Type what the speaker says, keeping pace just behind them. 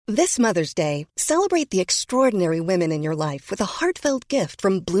This Mother's Day, celebrate the extraordinary women in your life with a heartfelt gift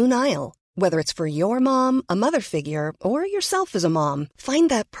from Blue Nile. Whether it's for your mom, a mother figure, or yourself as a mom, find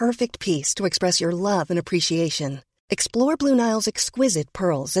that perfect piece to express your love and appreciation. Explore Blue Nile's exquisite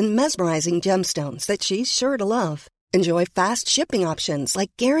pearls and mesmerizing gemstones that she's sure to love. Enjoy fast shipping options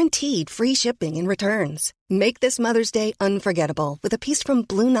like guaranteed free shipping and returns. Make this Mother's Day unforgettable with a piece from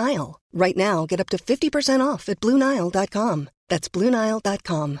Blue Nile. Right now, get up to 50% off at BlueNile.com. That's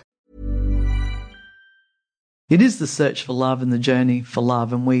BlueNile.com. It is the search for love and the journey for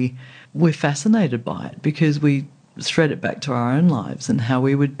love, and we're fascinated by it because we thread it back to our own lives and how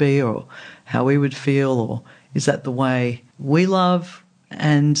we would be or how we would feel, or is that the way we love?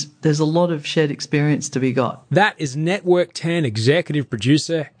 And there's a lot of shared experience to be got. That is Network 10 executive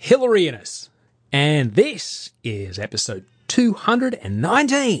producer Hilary Innes. And this is episode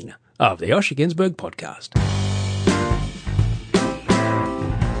 219 of the Osher Günsberg podcast.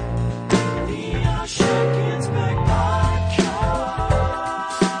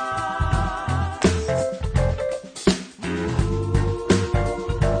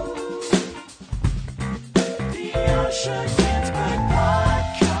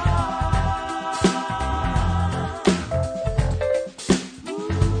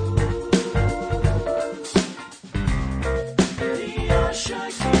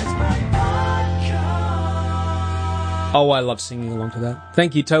 Oh, I love singing along to that.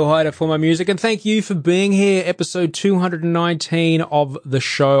 Thank you, Toe Hider, for my music, and thank you for being here. Episode 219 of the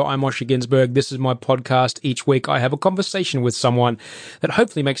show. I'm Osher Günsberg. This is my podcast. Each week I have a conversation with someone that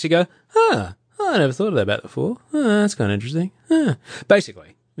hopefully makes you go, I never thought of that before. That's kind of interesting.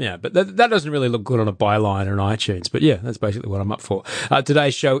 Basically. Yeah, but that doesn't really look good on a byline or an iTunes. But yeah, that's basically what I'm up for.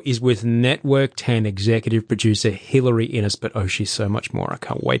 Today's show is with Network 10 executive producer Hilary Innes, but oh, she's so much more. I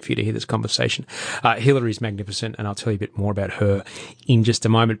can't wait for you to hear this conversation. Hilary's magnificent, and I'll tell you a bit more about her in just a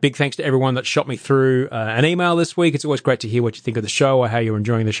moment. Big thanks to everyone that shot me through an email this week. It's always great to hear what you think of the show or how you're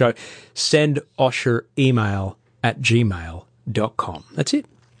enjoying the show. Send Osher email at gmail.com. That's it.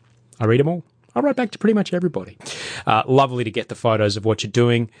 I read them all. I write back to pretty much everybody. Lovely to get the photos of what you're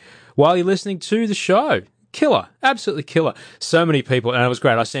doing while you're listening to the show. Killer. Absolutely killer. So many people, and it was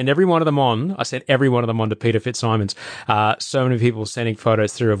great. I sent every one of them on to Peter Fitzsimons. So many people sending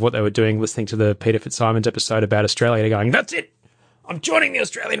photos through of what they were doing, listening to the Peter Fitzsimons episode about Australia, going, that's it. I'm joining the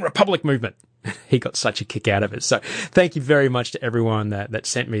Australian Republic movement. He got such a kick out of it. So thank you very much to everyone that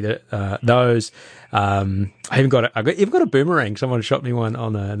sent me those. I even got a boomerang. Someone shot me one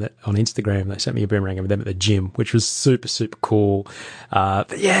on Instagram. They sent me a boomerang of them at the gym, which was super, super cool.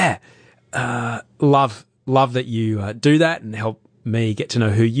 But yeah, love that you do that and help me get to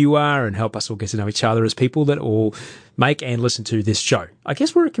know who you are and help us all get to know each other as people that all make and listen to this show. I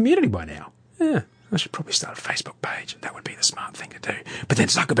guess we're a community by now. Yeah. I should probably start a Facebook page. That would be the smart thing to do. But then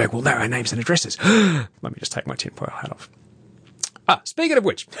Zuckerberg will know our names and addresses. Let me just take my tinfoil hat off. Speaking of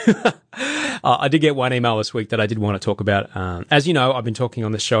which, I did get one email this week that I did want to talk about. As you know, I've been talking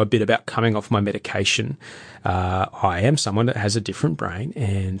on this show a bit about coming off my medication. I am someone that has a different brain,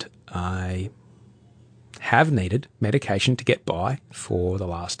 and I have needed medication to get by for the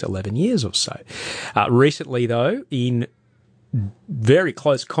last 11 years or so. Recently, though, in very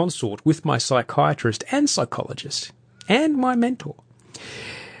close consort with my psychiatrist and psychologist and my mentor,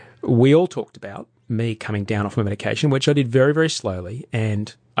 we all talked about me coming down off my medication, which I did very, very slowly,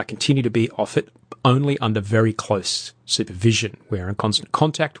 and I continue to be off it only under very close supervision. We're in constant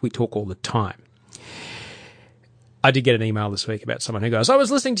contact. We talk all the time. I did get an email this week about someone who goes, I was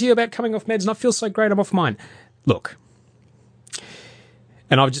listening to you about coming off meds and I feel so great, I'm off mine. Look,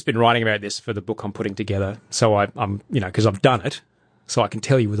 and I've just been writing about this for the book I'm putting together. So I'm, because I've done it, so I can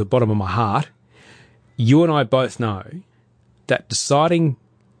tell you with the bottom of my heart, you and I both know that deciding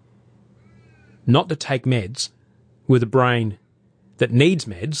not to take meds with a brain that needs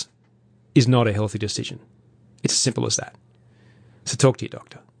meds is not a healthy decision. It's as simple as that. So talk to your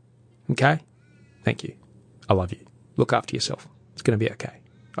doctor. Okay? Thank you. I love you. Look after yourself. It's going to be okay.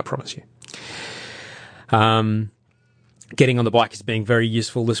 I promise you. Getting on the bike is being very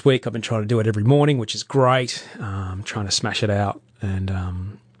useful this week. I've been trying to do it every morning, which is great. Trying to smash it out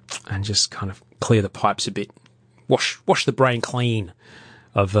and just kind of clear the pipes a bit. Wash the brain clean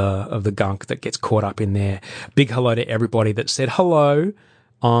of the gunk that gets caught up in there. Big hello to everybody that said hello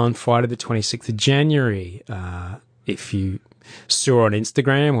on Friday the 26th of January. If you saw on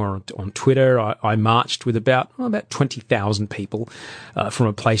Instagram or on Twitter, I marched with about 20,000 people from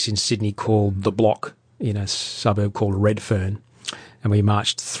a place in Sydney called The Block, in a suburb called Redfern, and we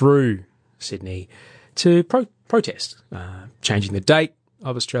marched through Sydney to protest, changing the date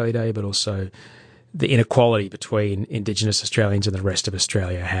of Australia Day, but also the inequality between Indigenous Australians and the rest of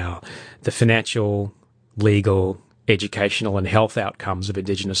Australia, how the financial, legal, educational and health outcomes of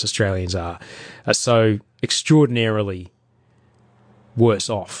Indigenous Australians are so extraordinarily worse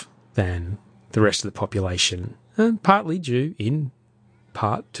off than the rest of the population, and partly due in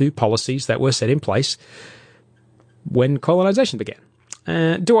part to policies that were set in place when colonisation began.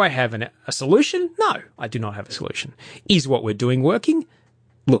 Do I have a solution? No, I do not have a solution. Is what we're doing working?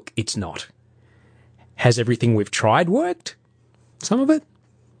 Look, it's not. Has everything we've tried worked? Some of it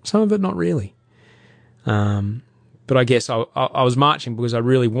not really. But I guess I was marching because I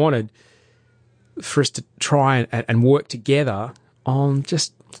really wanted for us to try and work together on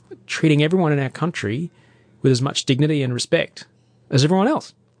just treating everyone in our country with as much dignity and respect as everyone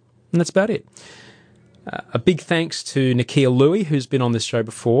else. And that's about it. A big thanks to Nakia Louie, who's been on this show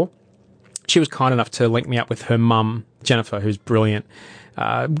before. She was kind enough to link me up with her mum, Jennifer, who's brilliant.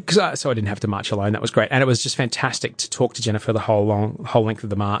 So I didn't have to march alone. That was great. And it was just fantastic to talk to Jennifer the whole length of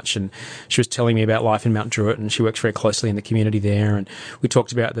the march. And she was telling me about life in Mount Druitt, and she works very closely in the community there. And we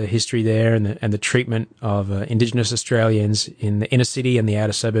talked about the history there and the treatment of Indigenous Australians in the inner city and the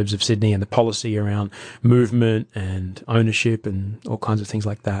outer suburbs of Sydney, and the policy around movement and ownership and all kinds of things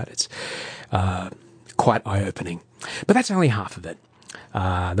like that. It's quite eye-opening. But that's only half of it.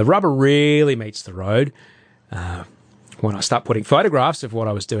 The rubber really meets the road when I start putting photographs of what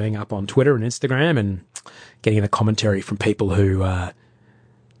I was doing up on Twitter and Instagram and getting the commentary from people who are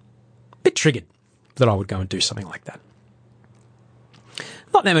a bit triggered that I would go and do something like that.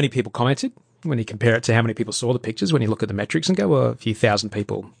 Not that many people commented when you compare it to how many people saw the pictures, when you look at the metrics and go, well, a few thousand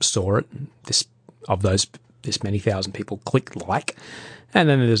people saw it. This many thousand people clicked like, and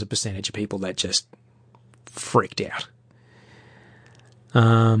then there's a percentage of people that just freaked out.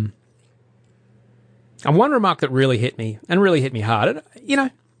 And one remark that really hit me, and really hit me hard,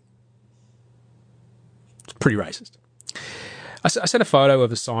 it's pretty racist. I sent a photo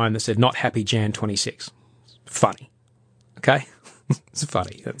of a sign that said, "Not happy Jan 26." Funny. Okay? It's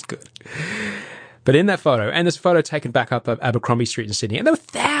funny. That's good. But in that photo, and this photo taken back up Abercrombie Street in Sydney, and there were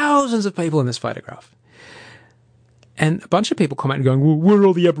thousands of people in this photograph. And a bunch of people commented going, well, where are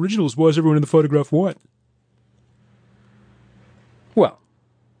all the Aboriginals? Why is everyone in the photograph white? Well,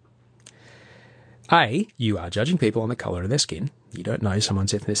 A, you are judging people on the colour of their skin. You don't know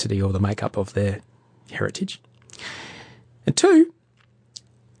someone's ethnicity or the makeup of their heritage. And two,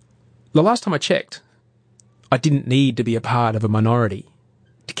 the last time I checked, I didn't need to be a part of a minority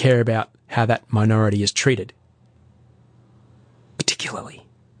to care about how that minority is treated. Particularly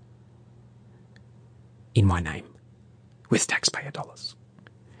in my name, with taxpayer dollars.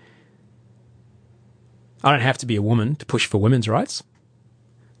 I don't have to be a woman to push for women's rights.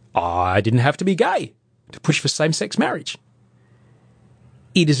 I didn't have to be gay to push for same-sex marriage.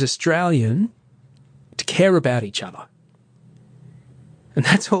 It is Australian to care about each other. And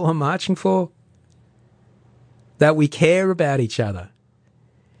that's all I'm marching for. That we care about each other.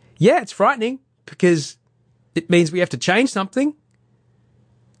 Yeah, it's frightening because it means we have to change something.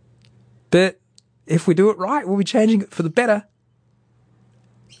 But if we do it right, we'll be changing it for the better.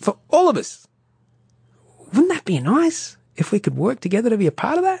 For all of us. Wouldn't that be nice if we could work together to be a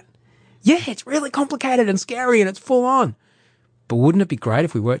part of that? Yeah, it's really complicated and scary and it's full on. But wouldn't it be great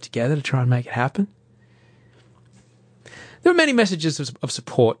if we worked together to try and make it happen? There were many messages of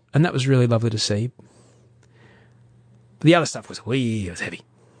support, and that was really lovely to see. But the other stuff was, it was heavy.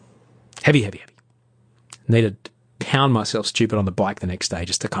 Heavy. Needed to pound myself stupid on the bike the next day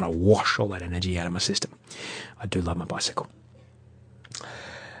just to kind of wash all that energy out of my system. I do love my bicycle.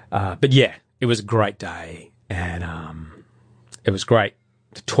 But yeah, it was a great day, and it was great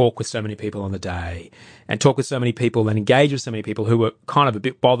to talk with so many people on the day and talk with so many people and engage with so many people who were kind of a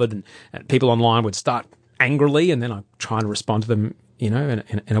bit bothered, and people online would start angrily, and then I try and respond to them, in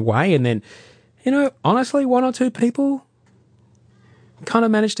a way. And then, honestly, one or two people kind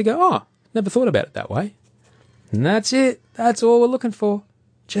of managed to go, oh, never thought about it that way. And that's it. That's all we're looking for.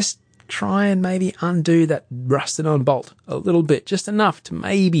 Just try and maybe undo that rusted on bolt a little bit, just enough to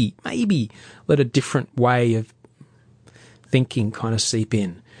maybe let a different way of thinking kind of seep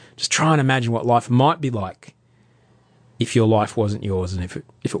in. Just try and imagine what life might be like if your life wasn't yours, and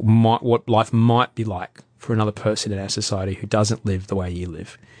what life might be like for another person in our society who doesn't live the way you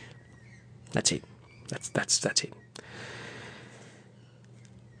live. That's it. That's it.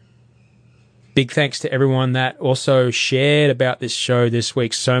 Big thanks to everyone that also shared about this show this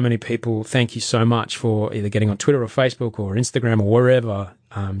week. So many people. Thank you so much for either getting on Twitter or Facebook or Instagram or wherever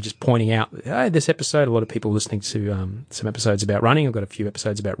just pointing out, hey, this episode, a lot of people listening to some episodes about running. I've got a few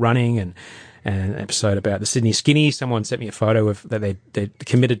episodes about running and an episode about the Sydney Skinny. Someone sent me a photo of that they're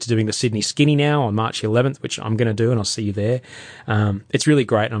committed to doing the Sydney Skinny now on March 11th, which I'm going to do, and I'll see you there. It's really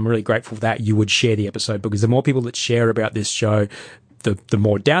great, and I'm really grateful that you would share the episode, because the more people that share about this show, the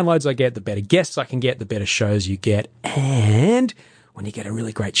more downloads I get, the better guests I can get, the better shows you get. And when you get a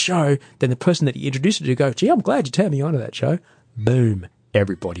really great show, then the person that you introduced it to go, gee, I'm glad you turned me on to that show. Boom.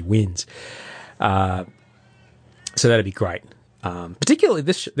 Everybody wins. So that'd be great. Particularly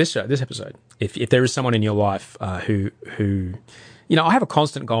this episode. If there is someone in your life who I have a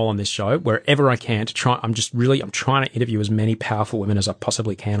constant goal on this show wherever I can to try. I'm trying to interview as many powerful women as I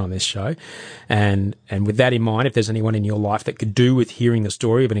possibly can on this show, and with that in mind, if there's anyone in your life that could do with hearing the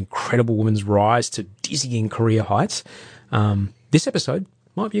story of an incredible woman's rise to dizzying career heights, this episode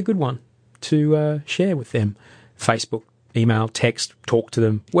might be a good one to share with them. Facebook, email, text, talk to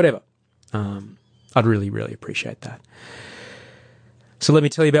them, whatever. I'd really, really appreciate that. So let me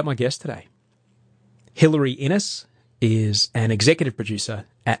tell you about my guest today. Hilary Innes is an executive producer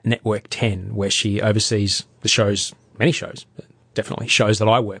at Network 10, where she oversees the shows, many shows, but definitely shows that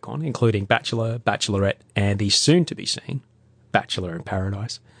I work on, including Bachelor, Bachelorette, and the soon-to-be-seen Bachelor in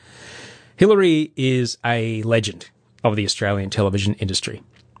Paradise. Hilary is a legend of the Australian television industry.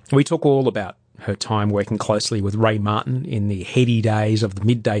 We talk all about her time working closely with Ray Martin in the heady days of the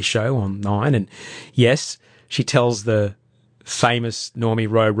midday show on 9. And yes, she tells the famous Normie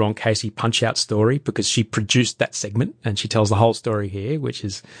Rowe, Ron Casey Punch-Out story because she produced that segment, and she tells the whole story here, which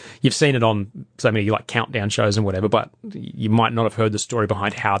is, you've seen it on so many like countdown shows and whatever, but you might not have heard the story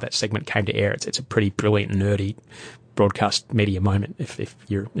behind how that segment came to air. It's a pretty brilliant, nerdy broadcast media moment if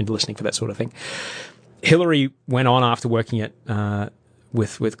you're listening for that sort of thing. Hilary went on after working at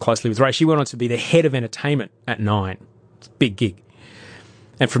with closely with Ray. She went on to be the head of entertainment at 9. It's a big gig.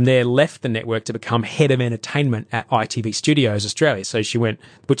 And from there left the network to become head of entertainment at ITV Studios Australia. So she went,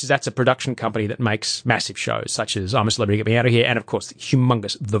 that's a production company that makes massive shows such as I'm a Celebrity, Get Me Out of Here, and of course the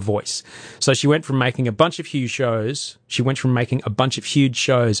humongous The Voice. So she went from making a bunch of huge shows. She went from making a bunch of huge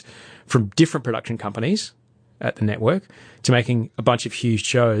shows from different production companies at the network to making a bunch of huge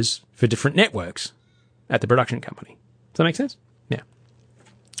shows for different networks at the production company. Does that make sense? Yeah.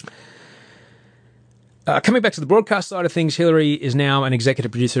 Coming back to the broadcast side of things, Hilary is now an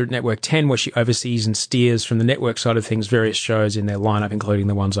executive producer at Network 10, where she oversees and steers from the network side of things various shows in their lineup, including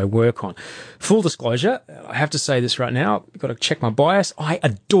the ones I work on. Full disclosure, I have to say this right now, I've got to check my bias. I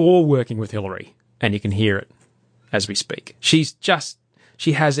adore working with Hilary, and you can hear it as we speak. She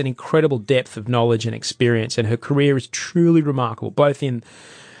has an incredible depth of knowledge and experience, and her career is truly remarkable, both in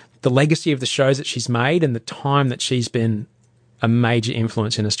the legacy of the shows that she's made and the time that she's been a major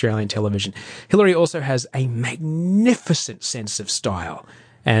influence in Australian television. Hilary also has a magnificent sense of style,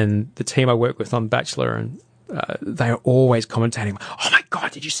 and the team I work with on Bachelor, and they are always commentating, oh my God,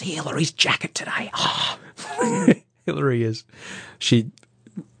 did you see Hilary's jacket today? Oh. Hilary she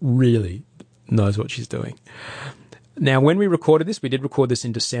really knows what she's doing. Now, when we recorded this, we did record this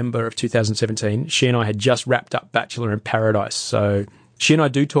in December of 2017. She and I had just wrapped up Bachelor in Paradise, so she and I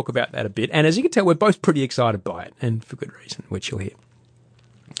do talk about that a bit, and as you can tell, we're both pretty excited by it, and for good reason, which you'll hear.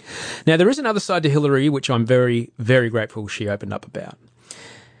 Now, there is another side to Hilary, which I'm very, very grateful she opened up about.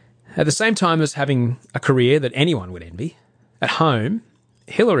 At the same time as having a career that anyone would envy, at home,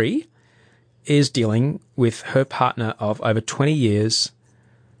 Hilary is dealing with her partner of over 20 years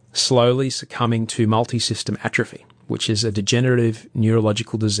slowly succumbing to multi-system atrophy, which is a degenerative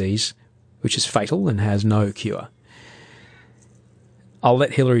neurological disease which is fatal and has no cure. I'll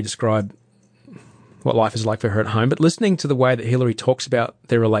let Hilary describe what life is like for her at home, but listening to the way that Hilary talks about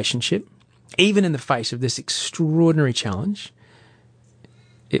their relationship, even in the face of this extraordinary challenge,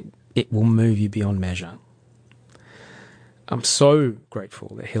 it will move you beyond measure. I'm so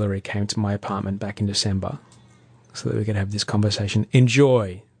grateful that Hilary came to my apartment back in December so that we could have this conversation.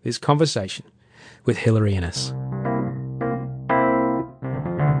 Enjoy this conversation with Hilary Innes.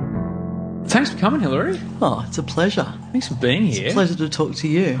 Thanks for coming, Hilary. Oh, it's a pleasure. Thanks for being here. It's a pleasure to talk to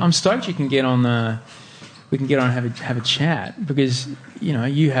you. I'm stoked you can get on we can get on and have a chat, because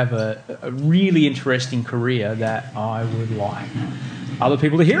you have a really interesting career that I would like other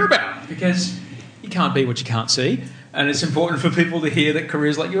people to hear about, because you can't be what you can't see, and it's important for people to hear that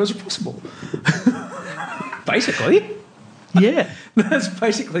careers like yours are possible. Basically. Yeah. That's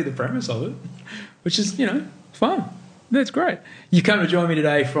basically the premise of it, which is, fun. That's great. You come to join me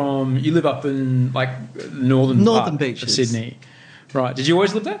today you live up in northern part beaches of Sydney. Right. Did you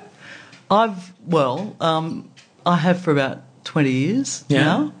always live there? I have for about 20 years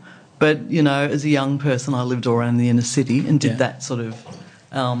now. But, as a young person, I lived all around the inner city and did that sort of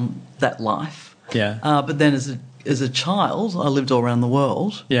that life. Yeah. But then as a child, I lived all around the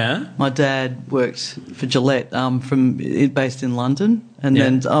world. Yeah. My dad worked for Gillette, based in London, and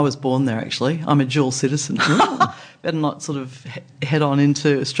then I was born there. Actually, I'm a dual citizen. Better not sort of head on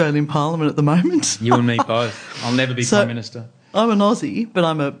into Australian Parliament at the moment. You and me both. I'll never be Prime Minister. I'm an Aussie, but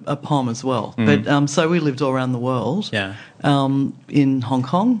I'm a POM as well. But so we lived all around the world. Yeah. In Hong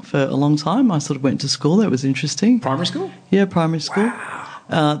Kong for a long time. I sort of went to school there. It was interesting. Primary school? Yeah, primary school.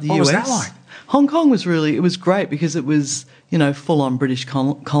 Wow. The what US. was that like? Hong Kong was great because it was, full-on British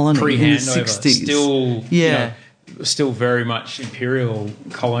colony in the 60s. Still, still very much imperial,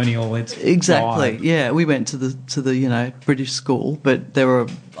 colonial. Exactly. Vibe. Yeah, we went to the British school, but there were,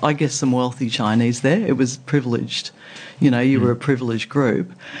 I guess, some wealthy Chinese there. It was privileged. You were a privileged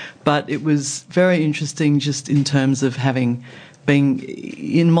group, but it was very interesting just in terms of being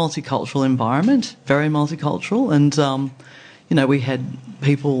in a multicultural environment, very multicultural, and we had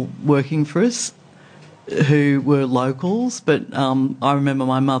people working for us who were locals, but I remember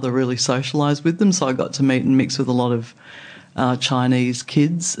my mother really socialised with them, so I got to meet and mix with a lot of Chinese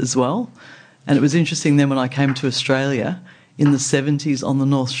kids as well. And it was interesting then when I came to Australia in the 70s on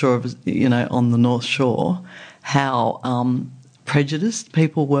the North Shore, how prejudiced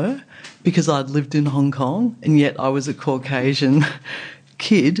people were because I'd lived in Hong Kong and yet I was a Caucasian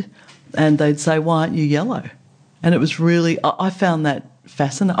kid, and they'd say, "Why aren't you yellow?" And it was really, I found that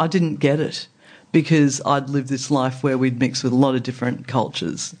fascinating. I didn't get it because I'd lived this life where we'd mixed with a lot of different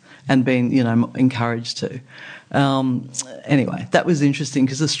cultures and been, encouraged to. Anyway, that was interesting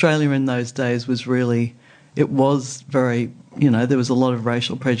because Australia in those days was really, it was very, there was a lot of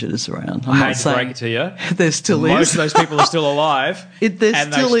racial prejudice around. I hate to break it to you. There still is. Most of those people are still alive and they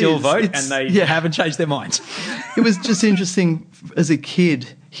still vote and they haven't changed their minds. It was just interesting as a kid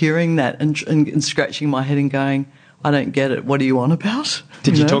hearing that and scratching my head and going, I don't get it. What are you on about?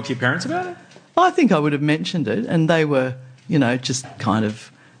 Did you talk to your parents about it? I think I would have mentioned it, and they were, just kind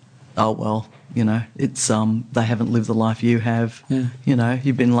of, oh, well, it's they haven't lived the life you have. Yeah.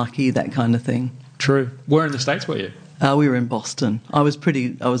 You've been lucky, that kind of thing. True. Where in the States were you? We were in Boston. I was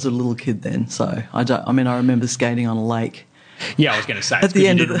a little kid then, so I remember skating on a lake. Yeah, I was going to say, at the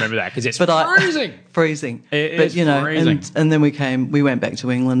end you didn't remember that because it's freezing. Freezing. It is freezing. And then we went back to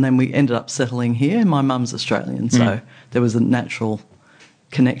England, then we ended up settling here. My mum's Australian, so there was a natural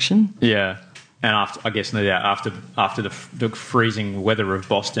connection. Yeah. And after the freezing weather of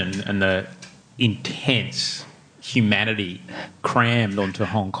Boston and the intense humanity crammed onto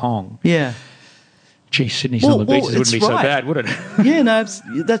Hong Kong. Yeah. Gee, Sydney Southern Beaches wouldn't be so bad, would it? Yeah, no,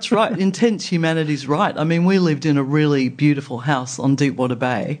 that's right. Intense humanity's right. I mean, we lived in a really beautiful house on Deepwater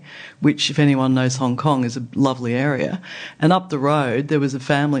Bay, which, if anyone knows Hong Kong, is a lovely area. And up the road, there was a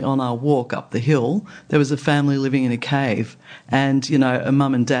family on our walk up the hill. There was a family living in a cave and, a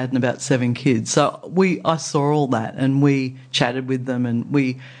mum and dad and about 7 kids. So I saw all that and we chatted with them and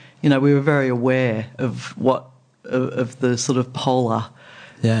we were very aware of of the sort of polar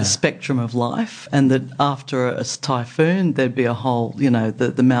spectrum of life, and that after a typhoon there'd be a whole,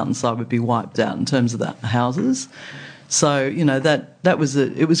 the mountainside would be wiped out in terms of the houses. So, that was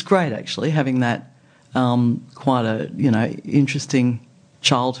it was great actually having that quite a, interesting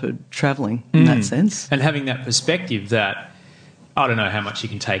childhood travelling in that sense. And having that perspective that, I don't know how much you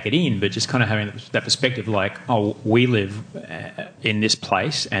can take it in, but just kind of having that perspective like, oh, we live in this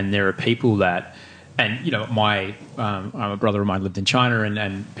place and there are people that... And, my a brother of mine lived in China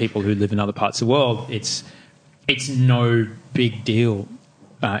and people who live in other parts of the world, it's no big deal.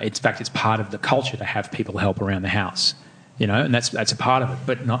 In fact, it's part of the culture to have people help around the house, and that's a part of it.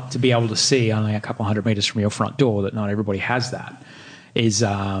 But not to be able to see only a couple 100 metres from your front door that not everybody has that is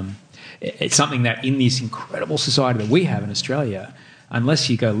it's something that in this incredible society that we have in Australia, unless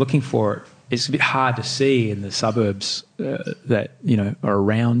you go looking for it, it's a bit hard to see in the suburbs that, are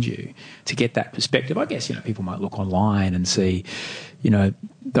around you to get that perspective. I guess, people might look online and see,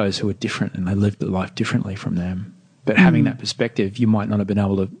 those who are different and they live their life differently from them. But having that perspective, you might not have been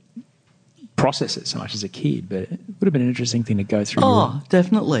able to process it so much as a kid, but it would have been an interesting thing to go through. Oh,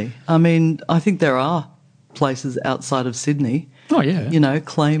 definitely. I mean, I think there are places outside of Sydney. Oh, yeah.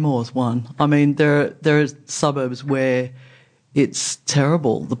 Claymore's one. I mean, there are suburbs where it's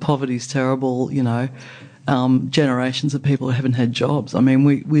terrible. The poverty's terrible, generations of people who haven't had jobs. I mean,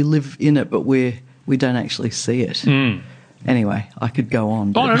 we live in it, but we don't actually see it. Anyway, I could go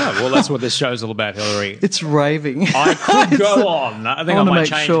on. Oh, no. Well, that's what this show's all about, Hillary. It's raving. I could go on. I think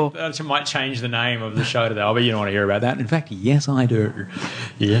I might change the name of the show to that. I bet you don't want to hear about that. In fact, yes, I do.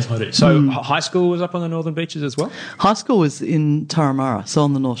 Yes, I do. So high school was up on the Northern Beaches as well? High school was in Turramurra, so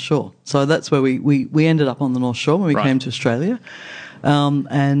on the North Shore. So that's where we ended up on the North Shore when we came to Australia.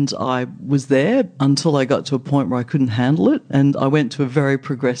 And I was there until I got to a point where I couldn't handle it, and I went to a very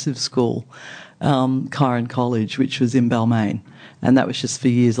progressive school, Kyron College, which was in Balmain. And that was just for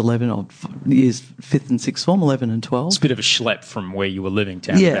years 11 or years 5th and 6th form, 11 and 12. It's a bit of a schlep from where you were living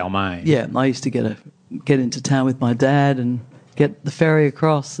down in Balmain. Yeah, I used to get into town with my dad and get the ferry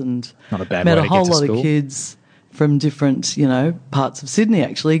across, and not a bad met way a to whole get to lot school. of kids from different, parts of Sydney.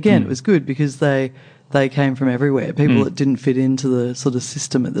 Actually, again, it was good because they came from everywhere. People that didn't fit into the sort of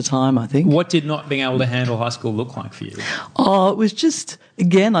system at the time, I think. What did not being able to handle high school look like for you? Oh, it was just,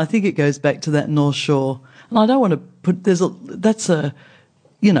 again, I think it goes back to that North Shore. And I don't want to put, it's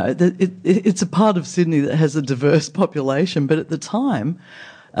a part of Sydney that has a diverse population, but at the time,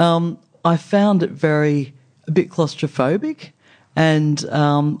 I found it a bit claustrophobic, and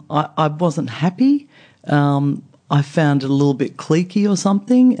I wasn't happy. I found it a little bit cliquey or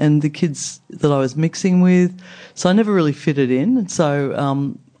something, and the kids that I was mixing with, so I never really fitted in. And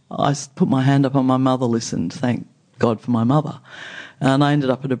so I put my hand up, and my mother listened. Thank God for my mother. And I ended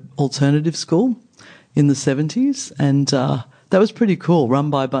up at an alternative school in the 70s, and that was pretty cool, run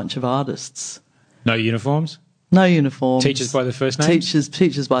by a bunch of artists. No uniforms? No uniforms. Teachers by their first names?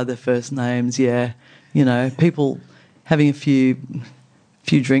 Teachers by their first names, yeah. People having a few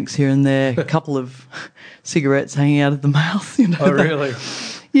drinks here and there, a couple of cigarettes hanging out of the mouth. Oh, really?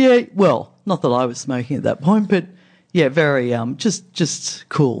 Yeah, well, not that I was smoking at that point, but yeah, very just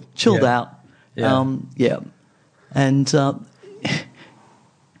cool, chilled out. Yeah. And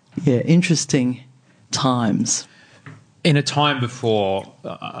interesting times. In a time before,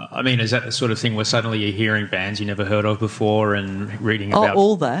 is that the sort of thing where suddenly you're hearing bands you never heard of before and reading about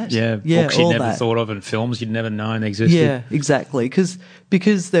all that? Yeah, books you'd never thought of and films you'd never known existed? Yeah, exactly.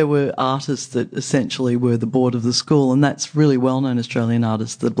 Because there were artists that essentially were the board of the school, and that's really well-known Australian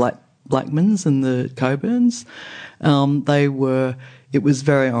artists, the Blackmans and the Coburns. It was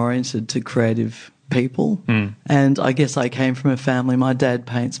very oriented to creative people. And I guess I came from a family. My dad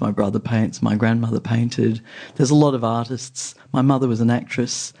paints, my brother paints, my grandmother painted. There's a lot of artists. My mother was an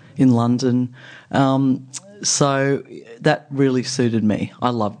actress in London. So that really suited me. I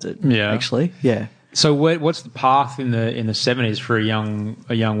loved it, actually. Yeah. So what's the path in the 70s for a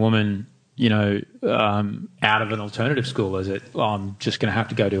young woman, out of an alternative school? Is it, I'm just going to have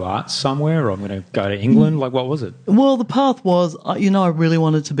to go to arts somewhere, or I'm going to go to England? Like, what was it? Well, the path was, I really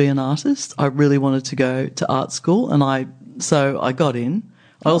wanted to be an artist. I really wanted to go to art school, and so I got in.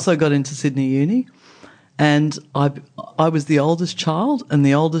 I also got into Sydney Uni, and I was the oldest child, and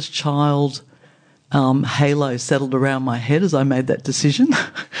the oldest child halo settled around my head as I made that decision.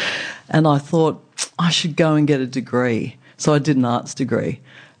 And I thought I should go and get a degree. So I did an arts degree.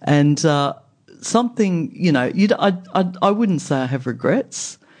 And something, I wouldn't say I have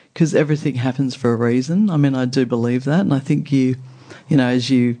regrets, because everything happens for a reason. I mean, I do believe that. And I think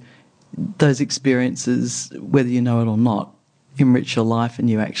those experiences, whether you know it or not, enrich your life, and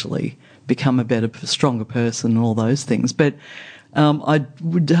you actually become a better, stronger person and all those things. But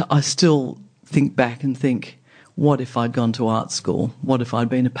I still think back and think, what if I'd gone to art school? What if I'd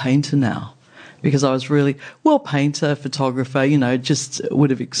been a painter now? Because I was really, painter, photographer, just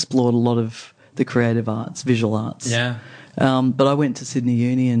would have explored a lot of the creative arts, visual arts. Yeah. But I went to Sydney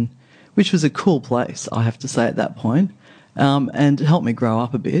Uni, which was a cool place, I have to say, at that point, and it helped me grow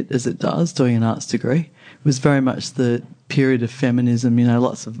up a bit, as it does, doing an arts degree. It was very much the period of feminism,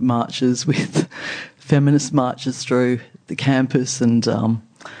 lots of marches with feminist marches through the campus, and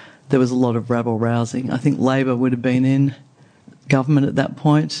there was a lot of rabble-rousing. I think Labor would have been in government at that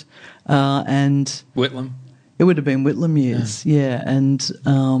point. And Whitlam? It would have been Whitlam years, yeah. And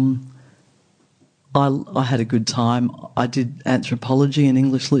I had a good time. I did anthropology and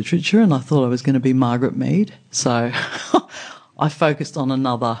English literature, and I thought I was going to be Margaret Mead. So I focused on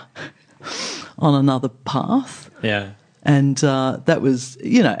another path. Yeah. And that was,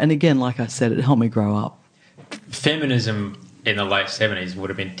 and again, like I said, it helped me grow up. Feminism in the late 70s would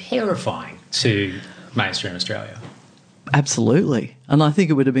have been terrifying to mainstream Australia. Absolutely. And I think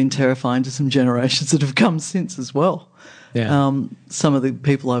it would have been terrifying to some generations that have come since as well. Yeah. Some of the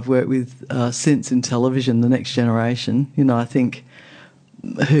people I've worked with since in television, the next generation, I think,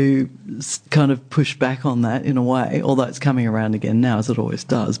 who kind of push back on that in a way, although it's coming around again now, as it always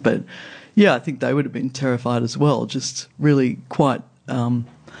does. But, yeah, I think they would have been terrified as well, just really quite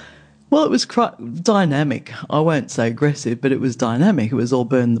it was quite dynamic. I won't say aggressive, but it was dynamic. It was all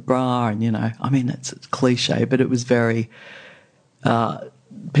burn the bra and, it's a cliche, but it was very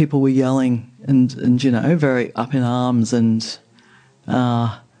people were yelling and very up in arms, and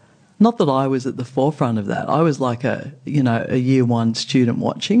not that I was at the forefront of that. I was like a year one student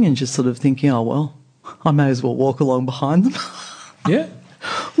watching and just sort of thinking, oh, well, I may as well walk along behind them. Yeah.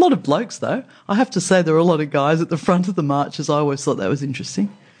 A lot of blokes, though. I have to say there were a lot of guys at the front of the marches. I always thought that was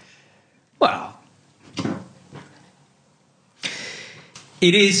interesting. Well,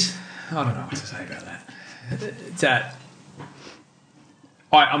 it is. I don't know what to say about that. It's that.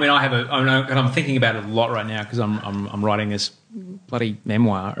 I mean, I'm thinking about it a lot right now because I'm writing this bloody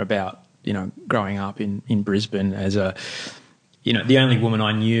memoir about, you know, growing up in Brisbane as a, you know, the only woman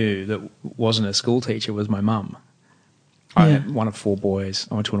I knew that wasn't a school teacher was my mum. I had one of 4 boys.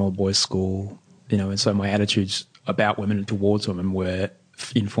 I went to an all-boys school, you know, and so my attitudes about women and towards women were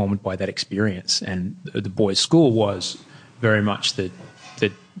informed by that experience. And the boys' school was very much the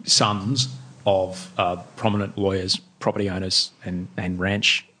sons of prominent lawyers, property owners, and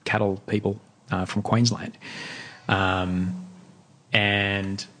ranch cattle people from Queensland. And,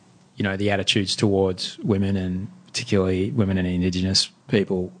 you know, the attitudes towards women, and particularly women and Indigenous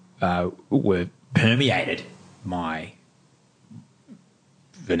people, were permeated my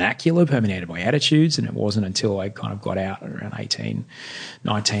vernacular, permeated my attitudes, and it wasn't until I kind of got out at around 18,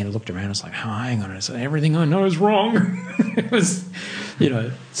 19, I looked around and was like, oh, hang on, everything I know is wrong. It was, you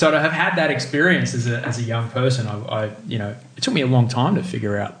know, so to have had that experience as a young person, I you know, it took me a long time to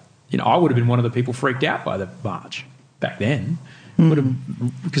figure out, you know, I would have been one of the people freaked out by the march back then,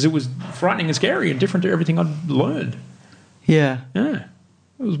 because it was frightening and scary and different to everything I'd learned. Yeah. Yeah,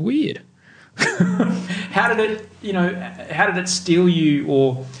 it was weird. How did it steal you,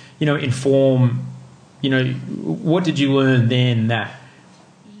 or, you know, inform, you know, what did you learn then that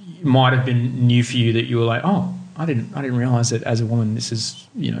might have been new for you that you were like, oh, I didn't realise that as a woman this is,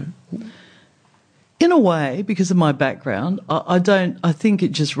 you know. In a way, because of my background, I think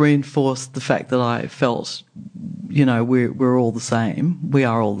it just reinforced the fact that I felt, you know, we're all the same. We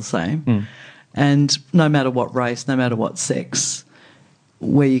are all the same. And no matter what race, no matter what sex,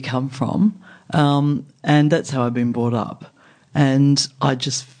 where you come from, and that's how I've been brought up. And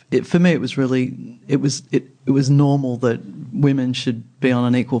for me, it was really, it was normal that women should be on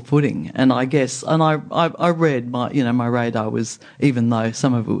an equal footing. And I guess, and I read my radar was, even though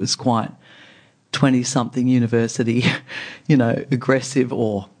some of it was quite 20-something university, you know, aggressive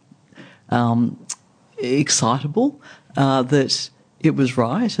or excitable, that it was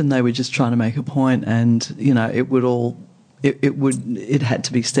right, and they were just trying to make a point, and, you know, it had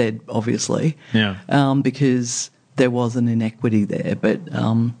to be said, obviously, because there was an inequity there. But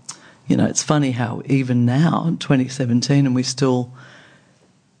you know, it's funny how even now, in 2017, and we still,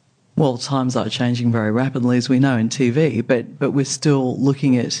 well, times are changing very rapidly, as we know in TV, but we're still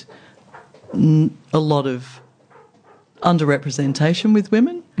looking at a lot of underrepresentation with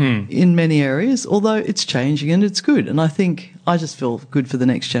women in many areas, although it's changing and it's good. And I think I just feel good for the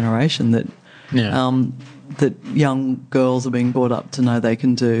next generation that that young girls are being brought up to know they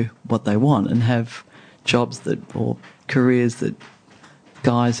can do what they want and have jobs or careers that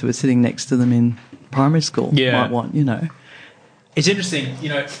guys who are sitting next to them in primary school might want, you know. It's interesting, you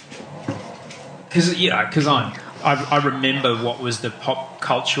know, because I remember what was the pop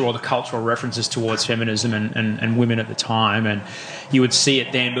culture or the cultural references towards feminism and women at the time, and you would see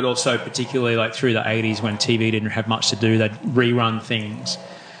it then, but also particularly like through the 80s when TV didn't have much to do, they'd rerun things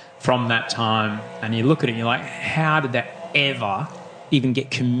from that time, and you look at it and you're like, how did that ever even get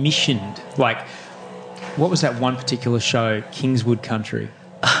commissioned? Like, what was that one particular show, Kingswood Country?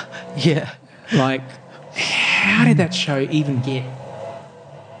 Yeah. Like, how did that show even get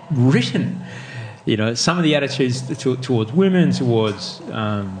written? You know, some of the attitudes towards women, towards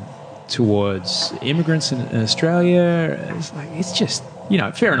immigrants in Australia, it's just, you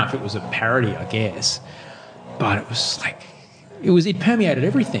know, fair enough, it was a parody, I guess, but it was like, it permeated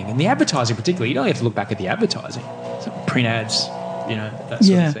everything, and the advertising particularly. You don't have to look back at the advertising, print ads, you know, that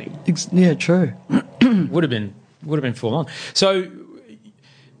sort of thing. Yeah, true. would have been full on. So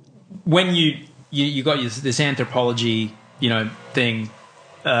when you got this anthropology, you know, thing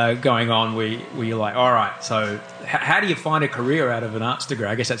going on, where you're like, all right, so how do you find a career out of an arts degree?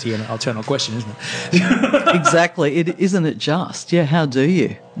 I guess that's the eternal question, isn't it? Exactly. Isn't it just? Yeah, how do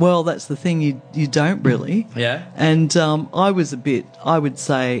you? Well, that's the thing, you don't really. Yeah. And I was I would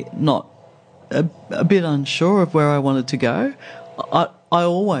say, not a bit unsure of where I wanted to go. I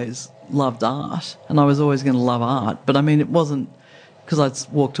always loved art, and I was always going to love art, but I mean, it wasn't because I'd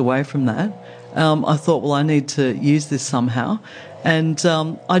walked away from that. I thought, well, I need to use this somehow. And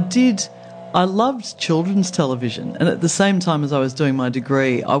I loved children's television, and at the same time as I was doing my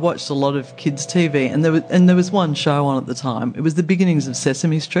degree, I watched a lot of kids' TV, and there was one show on at the time. It was the beginnings of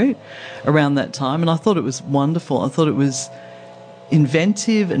Sesame Street around that time, and I thought it was wonderful. I thought it was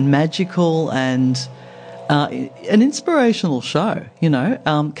inventive and magical, and an inspirational show,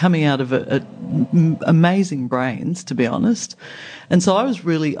 coming out of amazing brains, to be honest. And so I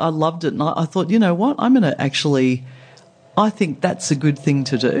loved it. And I thought, you know what, I think that's a good thing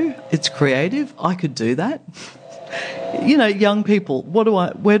to do. It's creative. I could do that. Young people, where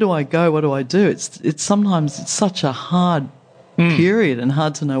do I go? What do I do? It's sometimes such a hard period and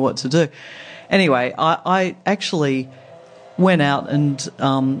hard to know what to do. Anyway, I actually went out and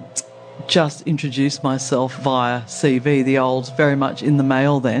just introduced myself via CV, the old, very much in the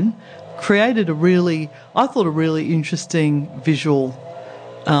mail then, created a really interesting visual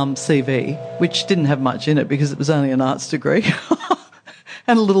CV, which didn't have much in it because it was only an arts degree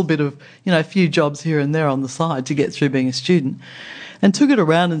and a little bit of, a few jobs here and there on the side to get through being a student, and took it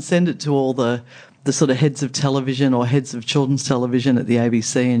around and sent it to all the sort of heads of television or heads of children's television at the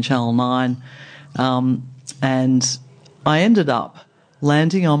ABC and Channel 9. And I ended up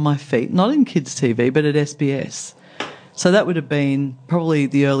landing on my feet, not in kids' TV, but at SBS. So that would have been probably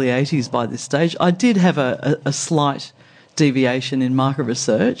the early 80s by this stage. I did have a slight deviation in market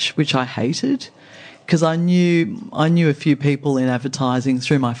research, which I hated, because I knew a few people in advertising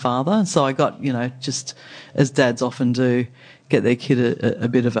through my father. So I got, just as dads often do, get their kid a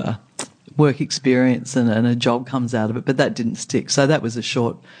bit of a work experience and a job comes out of it. But that didn't stick. So that was a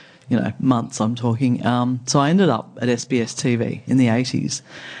short, months I'm talking. So I ended up at SBS TV in the 80s.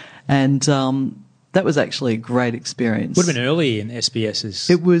 And that was actually a great experience. Would have been early in SBS's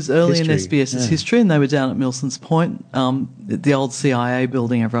It was early history. in SBS's history, and they were down at Milson's Point, the old CIA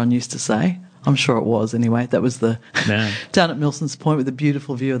building, everyone used to say. I'm sure it was anyway. That was down at Milson's Point with a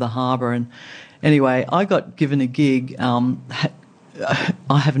beautiful view of the harbour. And anyway, I got given a gig, I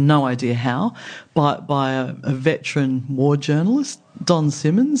have no idea how, by a veteran war journalist, Don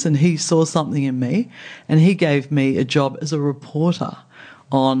Simmons, and he saw something in me, and he gave me a job as a reporter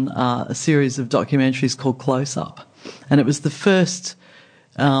on a series of documentaries called Close Up. And it was the first,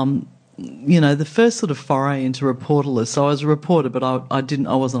 the first sort of foray into reporterless. So I was a reporter, but I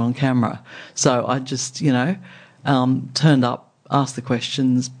wasn't on camera. So I just, turned up, asked the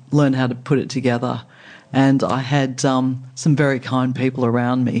questions, learned how to put it together. And I had some very kind people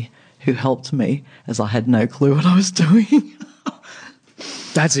around me who helped me, as I had no clue what I was doing.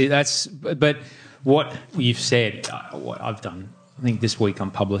 That's it. But what you've said, what I've done, I think this week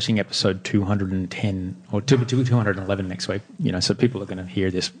I'm publishing episode 210 or 211 next week. So people are going to hear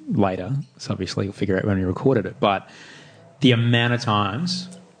this later. So obviously you'll figure out when we recorded it. But the amount of times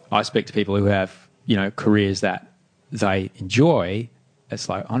I speak to people who have, careers that they enjoy, it's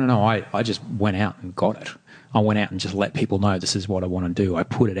like, I don't know, I just went out and got it. I went out and just let people know this is what I want to do. I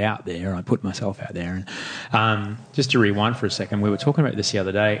put it out there. I put myself out there. And just to rewind for a second, we were talking about this the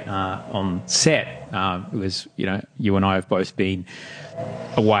other day on set. It was, you and I have both been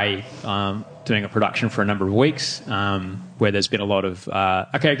away doing a production for a number of weeks where there's been a lot of,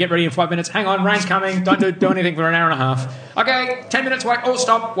 okay, get ready in 5 minutes. Hang on, rain's coming. Don't do anything for an hour and a half. Okay, 10 minutes, wait. Oh,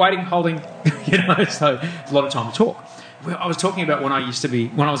 stop, waiting, holding. So a lot of time to talk. I was talking about when I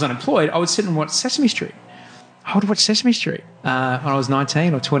was unemployed, I would sit and watch Sesame Street. I would watch Sesame Street when I was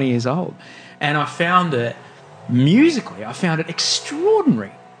 19 or 20 years old. And I found it, musically,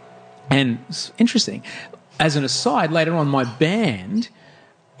 extraordinary. And it's interesting. As an aside, later on, my band,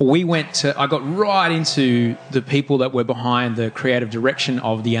 I got right into the people that were behind the creative direction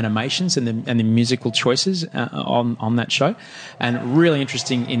of the animations and the musical choices on that show. And really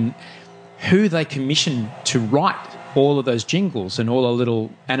interesting in who they commissioned to write all of those jingles and all the little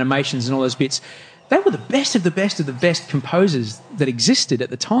animations and all those bits. They were the best of the best of the best composers that existed at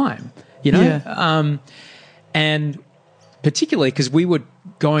the time, Yeah. And particularly because we were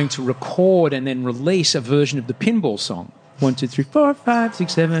going to record and then release a version of the Pinball song. 1, 2, 3, 4, 5,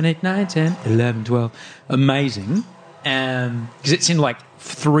 6, 7, 8, 9, 10, 11, 12. Amazing. Because it's in like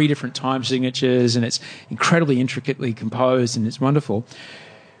 3 different time signatures and it's incredibly intricately composed and it's wonderful.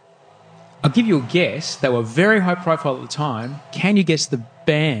 I'll give you a guess. They were very high profile at the time. Can you guess the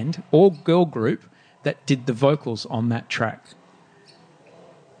band or girl group that did the vocals on that track?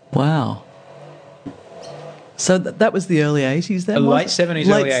 Wow. So that was the early 80s then? Late 70s,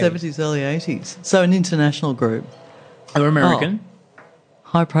 early 80s. Late 70s, early 80s. So an international group. They were American. Oh.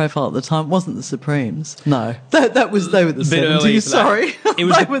 High profile at the time. Wasn't the Supremes. No. They were the 70s, sorry. It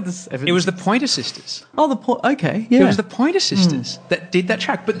was the Pointer Sisters. Oh, okay, yeah. It was the Pointer Sisters that did that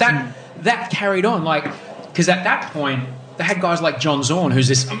track. But that carried on, because at that point, they had guys like John Zorn, who's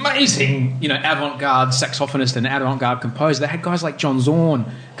this amazing, avant-garde saxophonist and avant-garde composer. They had guys like John Zorn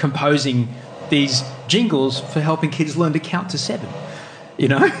composing these jingles for helping kids learn to count to 7. you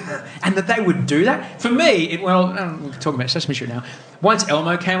know, and that they would do that. For me, we're talking about Sesame Street now. Once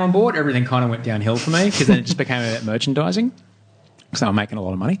Elmo came on board, everything kind of went downhill for me because then it just became about merchandising because they were making a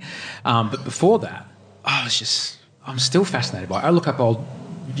lot of money. But before that, I'm still fascinated by it. I look up old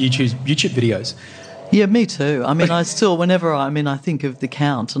YouTube videos. Yeah, me too. I mean, I think of the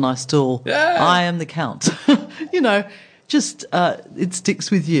Count and I am the Count. You know, just it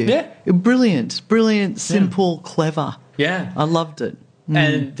sticks with you. Yeah. Brilliant, simple, clever. Yeah. I loved it.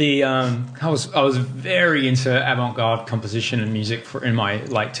 And I was very into avant-garde composition and music in my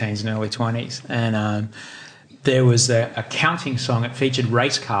late teens and early 20s. And there was a counting song. It featured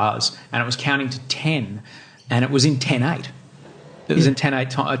race cars, and it was counting to 10, and it was in 10/8. It was in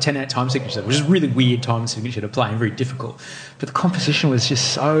 10/8 time signature, which is a really weird time signature to play and very difficult. But the composition was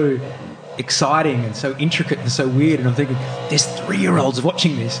just so exciting and so intricate and so weird. And I'm thinking, there's 3-year-olds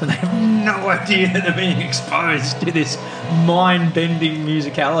watching this, and they have no idea that they're being exposed to this mind-bending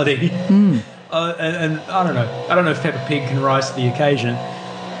musicality. And I don't know if Peppa Pig can rise to the occasion,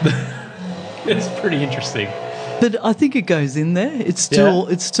 but it's pretty interesting. But I think it goes in there. It's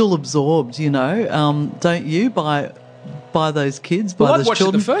still absorbed, you know. Don't you? By those kids, by those children. I watched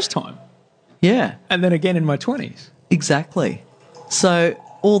it the first time. Yeah. And then again in my 20s. Exactly. So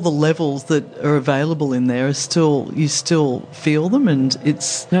all the levels that are available in there you still feel them, and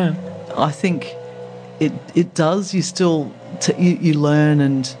I think it does. You still you learn,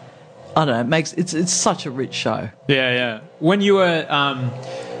 and I don't know. It's such a rich show. Yeah. When you were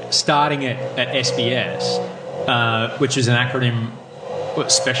starting it at SBS, which is an acronym. What,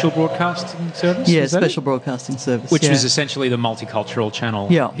 Special Broadcasting Service? Yeah, Special Broadcasting Service. Which was essentially the multicultural channel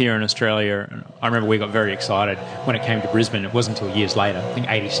here in Australia. I remember we got very excited when it came to Brisbane. It wasn't until years later, I think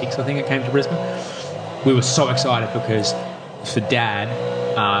 86, it came to Brisbane. We were so excited because for Dad,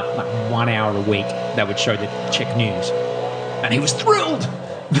 like 1 hour a week, they would show the Czech news. And he was thrilled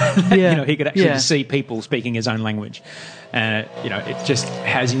that, you know, he could actually see people speaking his own language. And, you know, it just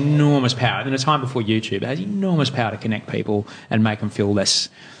has enormous power. In a time before YouTube, it has enormous power to connect people and make them feel less,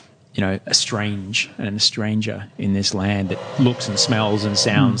 you know, a stranger in this land that looks and smells and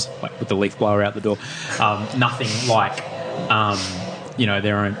sounds like with the leaf blower out the door. Nothing like, you know,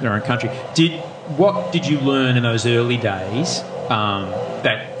 their own country. What did you learn in those early days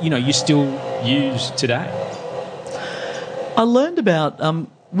that, you know, you still use today? I learned about...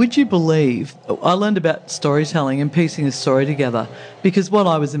 would you believe I learned about storytelling and piecing a story together, because what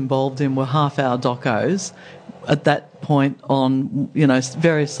I was involved in were half-hour docos at that point on, you know,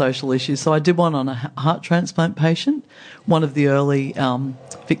 various social issues. So I did one on a heart transplant patient, one of the early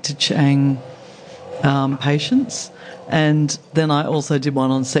Victor Chang patients, and then I also did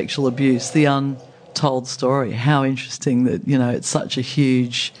one on sexual abuse, the untold story. How interesting that, you know, it's such a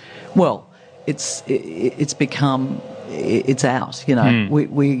huge... Well, it's become... It's out, you know.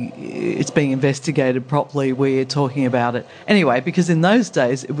 It's being investigated properly. We're talking about it anyway, because in those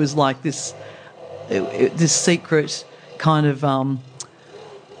days it was like this secret kind of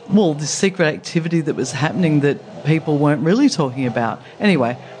this secret activity that was happening that people weren't really talking about.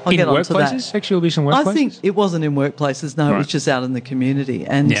 Anyway, I'll get on to that. Sexual abuse in workplaces? I think it wasn't in workplaces. No, It was just out in the community.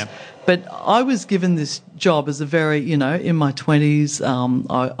 But I was given this job as a very, you know, in my 20s.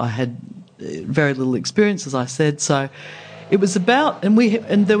 I had very little experience, as I said, so it was about,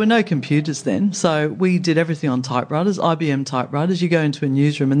 and there were no computers then, so we did everything on typewriters, IBM typewriters. You go into a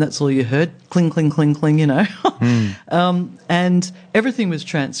newsroom and that's all you heard, cling, cling, cling, cling, you know. And everything was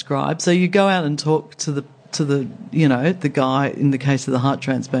transcribed, so you go out and talk to the you know, the guy in the case of the heart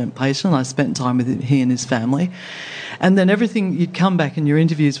transplant patient. I spent time with he and his family, and then everything, you'd come back and your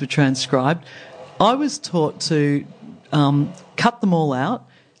interviews were transcribed. I was taught to cut them all out,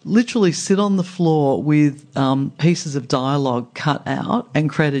 literally sit on the floor with pieces of dialogue cut out and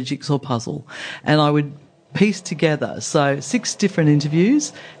create a jigsaw puzzle. And I would piece together, so 6 different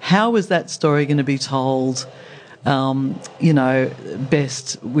interviews. How was that story going to be told, you know,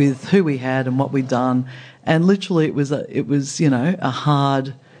 best with who we had and what we'd done? And literally it was you know, a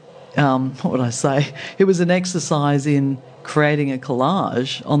hard, what would I say? It was an exercise in creating a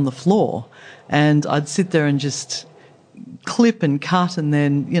collage on the floor. And I'd sit there and just clip and cut, and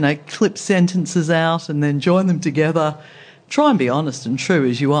then, you know, clip sentences out and then join them together. Try and be honest and true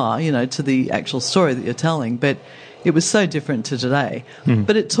as you are, you know, to the actual story that you're telling. But it was so different to today.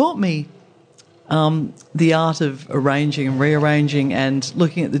 But it taught me the art of arranging and rearranging and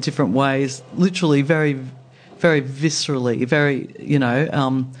looking at the different ways, literally very, very viscerally, very, you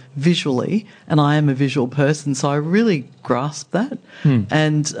know, visually. And I am a visual person, so I really grasped that.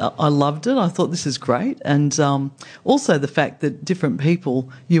 And I loved it. I thought, this is great. And also the fact that different people,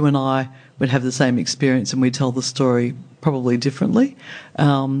 you and I, would have the same experience and we tell the story probably differently,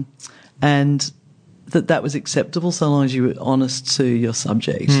 and that was acceptable so long as you were honest to your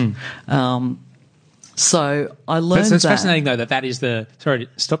subject. So I learned so it's that. fascinating, though, that is the – sorry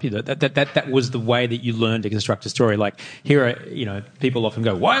to stop you, though. That was the way that you learned to construct a story. Like, here are, people often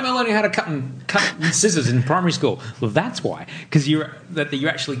go, why am I learning how to cut with scissors in primary school? Well, that's why. Because you're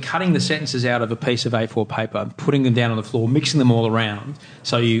actually cutting the sentences out of a piece of A4 paper, putting them down on the floor, mixing them all around,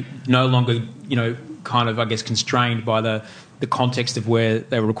 so you no longer, kind of, I guess, constrained by the context of where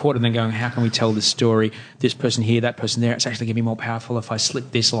they were recorded, and then going, how can we tell this story, this person here, that person there? It's actually going to be more powerful if I slip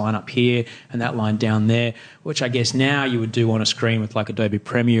this line up here and that line down there, which I guess now you would do on a screen with like Adobe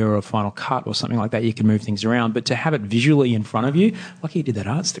Premiere or Final Cut or something like that. You can move things around, but to have it visually in front of you, lucky you did that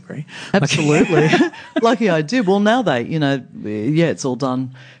arts degree. Absolutely. Lucky I did. Well, now it's all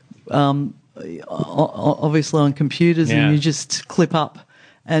done obviously on computers, and you just clip up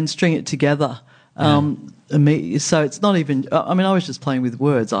and string it together. So it's not even – I mean, I was just playing with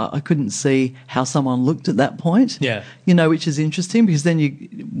words. I couldn't see how someone looked at that point, which is interesting, because then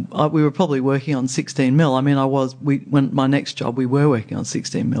we were probably working on 16 mil. I mean, when my next job, we were working on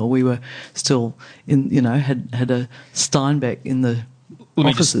 16 mil. We were still in, had a Steinbeck in the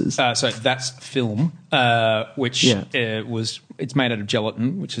offices. So that's film, which it's made out of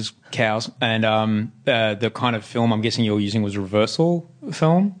gelatin, which is cows, and the kind of film I'm guessing you're using was reversal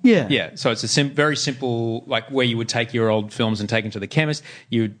film. Yeah. So it's a very simple, like where you would take your old films and take them to the chemist.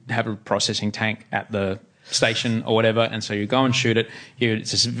 You would have a processing tank at the station or whatever, and so you go and shoot it.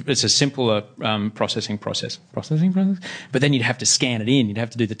 It's a simpler processing process. But then you'd have to scan it in. You'd have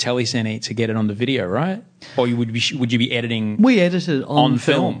to do the telecine to get it on the video, right? Or would you be editing? We edited on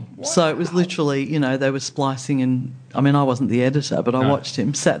film. Wow. So it was literally, they were splicing, and I mean, I wasn't the editor, but I watched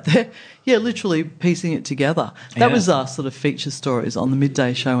him sat there, literally piecing it together. That was our sort of feature stories on the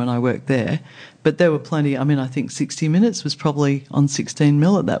midday show when I worked there. But there were plenty. I mean, I think 60 Minutes was probably on 16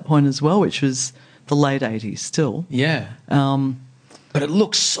 mil at that point as well, which was the late 80s still. Yeah. But it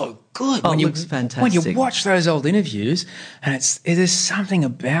looks so good. It looks fantastic. When you watch those old interviews, and there's something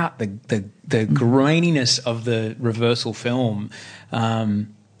about the graininess of the reversal film,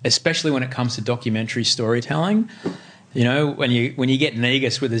 especially when it comes to documentary storytelling. When you get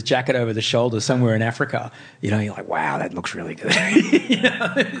Negus with his jacket over the shoulder somewhere in Africa, you're like, wow, that looks really good.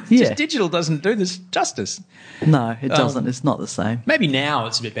 Just digital doesn't do this justice. No, it doesn't. It's not the same. Maybe now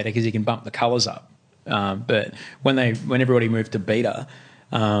it's a bit better because you can bump the colours up. But when everybody moved to beta,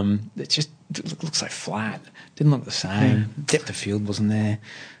 it looked so flat. Didn't look the same. Depth of field wasn't there.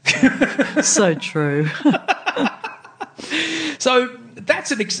 So true. So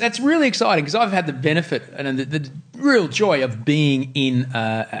that's really exciting, because I've had the benefit and the real joy of being in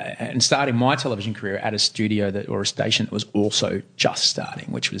and starting my television career at a studio or a station that was also just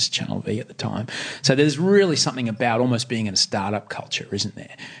starting, which was Channel V at the time. So there's really something about almost being in a startup culture, isn't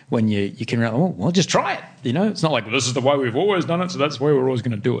there? When you can realize, well, just try it. It's not like, well, this is the way we've always done it, so that's the way we're always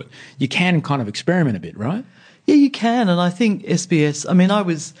going to do it. You can kind of experiment a bit, right? Yeah, you can. And I think SBS, I mean, I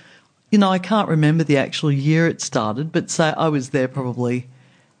was... I can't remember the actual year it started, but say I was there probably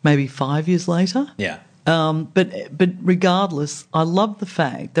maybe 5 years later. Yeah. But regardless, I love the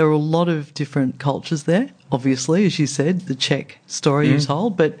fact there are a lot of different cultures there, obviously, as you said, the Czech story you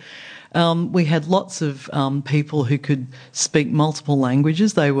told, but we had lots of people who could speak multiple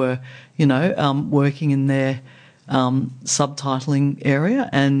languages. They were, working in their subtitling area,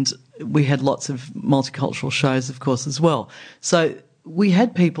 and we had lots of multicultural shows, of course, as well. So we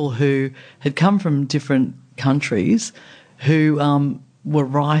had people who had come from different countries who were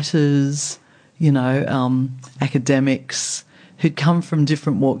writers, academics, who'd come from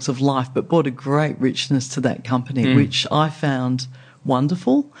different walks of life but brought a great richness to that company, which I found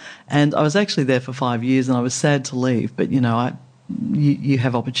wonderful. And I was actually there for 5 years, and I was sad to leave, but, you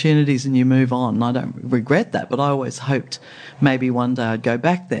have opportunities and you move on. And I don't regret that, but I always hoped maybe one day I'd go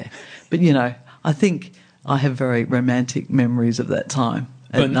back there. But, I think I have very romantic memories of that time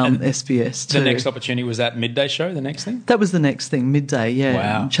at SBS too. The next opportunity was that midday show, the next thing? That was the next thing, midday,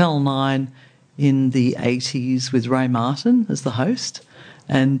 yeah. Wow. Channel 9 in the 80s with Ray Martin as the host.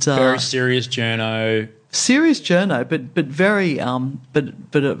 And very serious journo. Serious journo, but very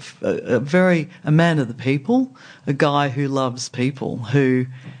a man of the people, a guy who loves people, who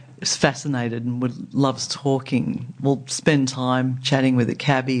is fascinated and loves talking, will spend time chatting with a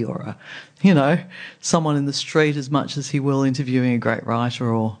cabbie or someone in the street as much as he will interviewing a great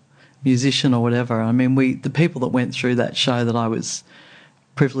writer or musician or whatever. I mean, the people that went through that show that I was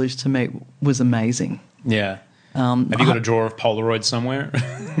privileged to meet was amazing. Yeah. Have you got a drawer of Polaroids somewhere?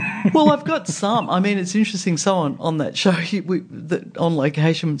 Well, I've got some. I mean, it's interesting. Someone on that show, on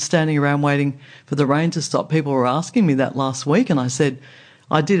location, standing around waiting for the rain to stop, people were asking me that last week, and I said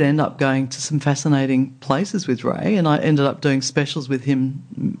I did end up going to some fascinating places with Ray, and I ended up doing specials with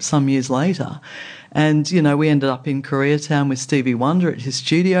him some years later. And, you know, we ended up in Koreatown with Stevie Wonder at his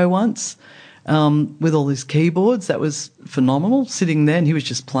studio once. With all his keyboards. That was phenomenal, sitting there, and he was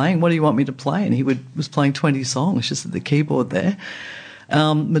just playing. What do you want me to play? And he was playing 20 songs just at the keyboard there.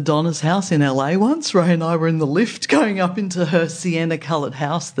 Madonna's house in LA once. Ray and I were in the lift going up into her sienna-coloured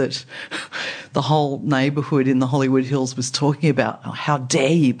house that the whole neighbourhood in the Hollywood Hills was talking about. Oh, how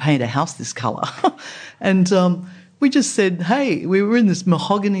dare you paint a house this colour? And we just said, hey, we were in this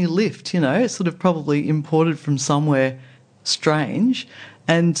mahogany lift, you know, sort of probably imported from somewhere strange,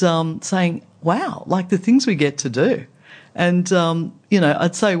 and saying, wow, like the things we get to do. And, you know,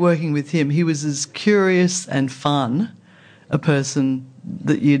 I'd say working with him, he was as curious and fun a person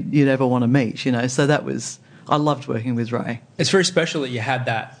that you'd ever want to meet, you know. So I loved working with Ray. It's very special that you had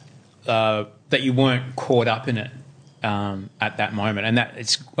that, that you weren't caught up in it at that moment. And that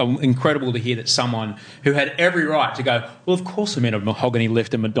it's incredible to hear that someone who had every right to go, well, of course I'm in a mahogany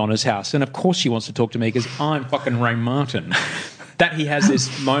lift in Madonna's house, and of course she wants to talk to me because I'm fucking Ray Martin, that he has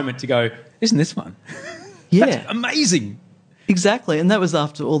this moment to go, isn't this fun? Yeah. That's amazing. Exactly, and that was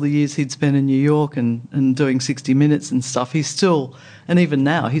after all the years he'd spent in New York and doing 60 Minutes and stuff. He's still, and even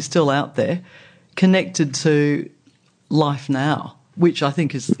now, he's still out there, connected to life now, which I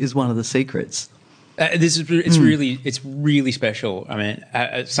think is one of the secrets. It's really special. I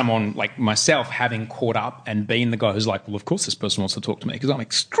mean, someone like myself, having caught up and been the guy who's like, well, of course this person wants to talk to me because I'm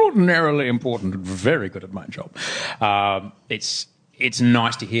extraordinarily important and very good at my job. It's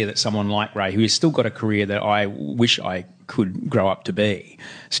nice to hear that someone like Ray, who has still got a career that I wish I could grow up to be,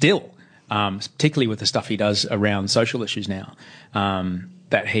 still, particularly with the stuff he does around social issues now,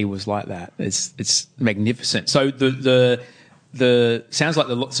 that he was like that. It's magnificent. So the sounds like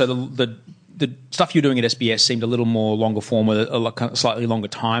the stuff you're doing at SBS seemed a little more longer form with a slightly longer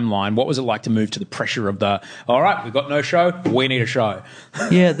timeline. What was it like to move to the pressure of all right, we've got no show, we need a show?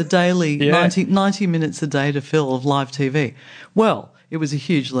 Yeah, the daily 90 minutes a day to fill of live TV. Well, it was a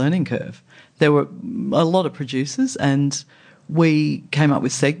huge learning curve. There were a lot of producers, and we came up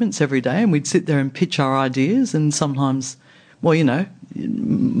with segments every day, and we'd sit there and pitch our ideas, and sometimes, well, you know,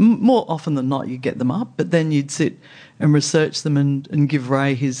 more often than not you get them up, but then you'd sit and research them and give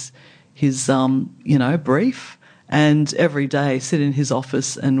Ray his you know, brief, and every day sit in his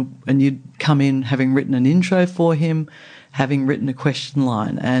office and you'd come in having written an intro for him, having written a question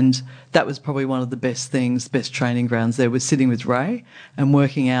line, and that was probably one of the best training grounds there, was sitting with Ray and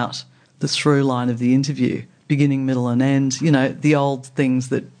working out the through line of the interview, beginning, middle and end, you know, the old things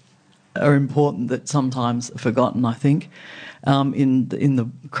that are important that sometimes are forgotten, I think, in the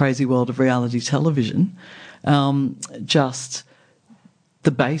crazy world of reality television, just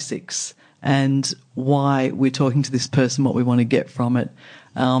the basics and why we're talking to this person, what we want to get from it.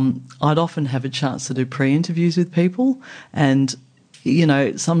 I'd often have a chance to do pre-interviews with people, and, you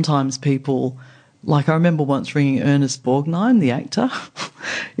know, sometimes people, like I remember once ringing Ernest Borgnine, the actor,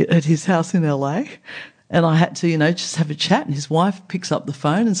 at his house in LA, and I had to, you know, just have a chat, and his wife picks up the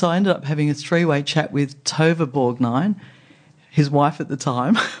phone, and so I ended up having a three-way chat with Tova Borgnine, his wife at the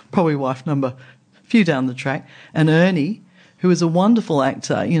time, probably wife number a few down the track, and Ernie, who was a wonderful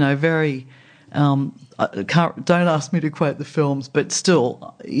actor, you know, very, don't ask me to quote the films, but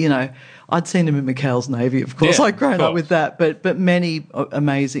still, you know, I'd seen him in McHale's Navy, of course. Yeah, I'd grown up with that, but many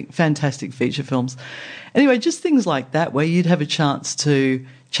amazing, fantastic feature films. Anyway, just things like that where you'd have a chance to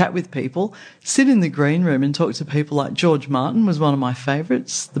chat with people, sit in the green room and talk to people like George Martin was one of my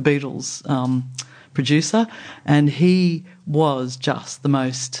favourites, the Beatles producer, and he was just the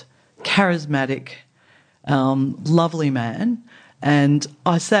most charismatic, lovely man, and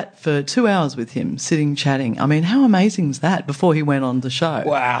I sat for 2 hours with him, sitting chatting. I mean, how amazing is that, before he went on the show?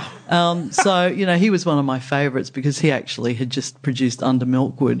 Wow. So, you know, he was one of my favourites because he actually had just produced Under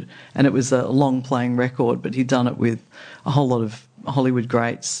Milkwood, and it was a long playing record, but he'd done it with a whole lot of Hollywood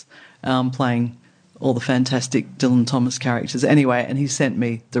greats, playing all the fantastic Dylan Thomas characters. Anyway, and he sent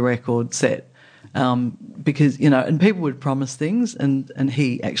me the record set. Because, you know, and people would promise things, and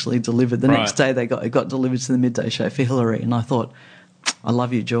he actually delivered. The next day it got delivered to the midday show for Hillary, and I thought, I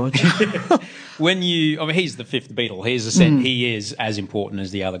love you, George. He's the fifth Beatle. He is as important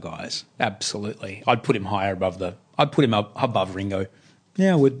as the other guys. Absolutely. I'd put him above Ringo.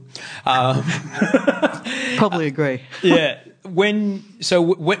 Yeah, I would. Probably agree. Yeah. When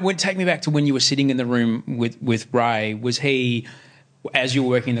take me back to when you were sitting in the room with Ray. Was he as you were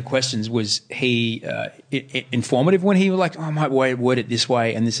working the questions, was he informative when he was like, oh, I might word it this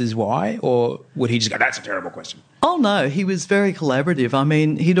way and this is why? Or would he just go, that's a terrible question? Oh, no, he was very collaborative. I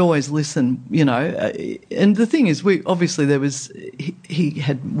mean, he'd always listen, you know. And the thing is, he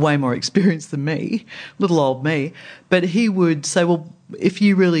had way more experience than me, little old me. But he would say, well, if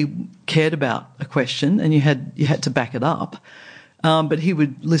you really cared about a question and you had to back it up, but he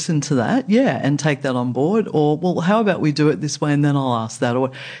would listen to that, and take that on board. Or, well, how about we do it this way and then I'll ask that. Or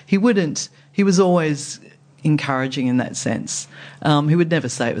he was always encouraging in that sense. He would never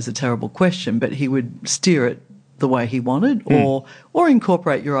say it was a terrible question, but he would steer it the way he wanted, or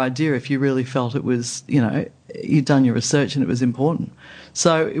incorporate your idea if you really felt it was, you know, you'd done your research and it was important.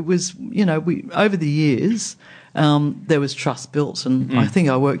 So it was, you know, over the years, there was trust built, and I think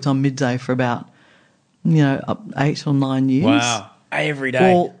I worked on Midday for about, you know, up 8 or 9 years. Wow. Every day.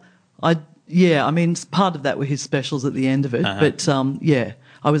 Well, I mean, part of that were his specials at the end of it, but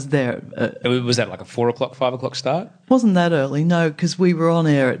I was there. Was that like a 4 o'clock, 5 o'clock start? Wasn't that early, no, because we were on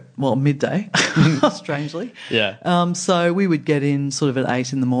air at, midday, strangely. Yeah. So we would get in sort of at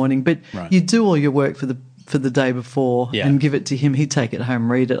 8 in the morning, but you'd do all your work for the day before and give it to him. He'd take it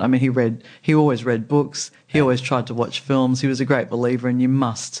home, read it. I mean, he always read books. He always tried to watch films. He was a great believer, and you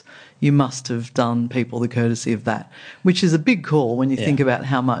must have done people the courtesy of that, which is a big call when you think about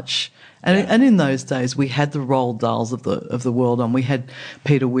how much. And in those days, we had the Roald Dahls of the world on. We had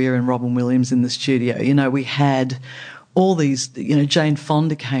Peter Weir and Robin Williams in the studio. You know, we had all these. You know, Jane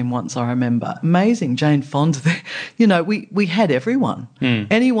Fonda came once. I remember, amazing Jane Fonda. You know, we had everyone.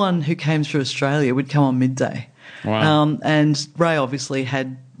 Anyone who came through Australia would come on Midday. Wow. And Ray obviously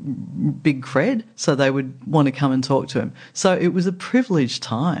had big cred, so they would want to come and talk to him. So it was a privileged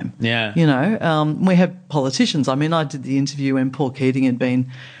time. Yeah. You know, we had politicians. I mean, I did the interview when Paul Keating had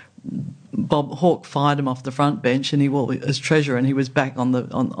been. Bob Hawke fired him off the front bench, and as treasurer, and he was back on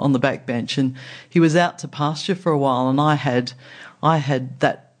the back bench, and he was out to pasture for a while. And I had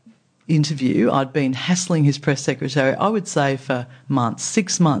that interview. I'd been hassling his press secretary, I would say, for months,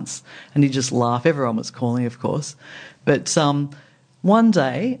 6 months, and he'd just laugh. Everyone was calling, of course, but one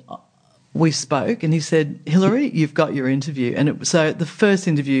day we spoke, and he said, "Hillary, you've got your interview." And so the first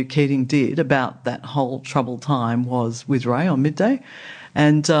interview Keating did about that whole troubled time was with Ray on Midday.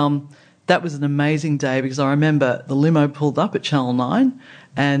 And that was an amazing day, because I remember the limo pulled up at Channel 9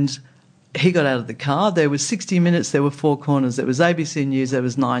 and he got out of the car. There was 60 Minutes, there were Four Corners, there was ABC News, there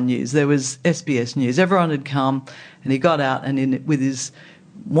was 9 News, there was SBS News. Everyone had come, and he got out and with his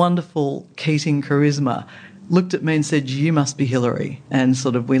wonderful Keating charisma looked at me and said, "You must be Hillary." And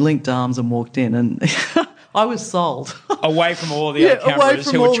sort of we linked arms and walked in, and I was sold. Away from all the other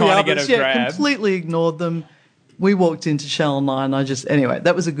cameras who were trying to get a grab. Completely ignored them. We walked into Channel 9. Anyway,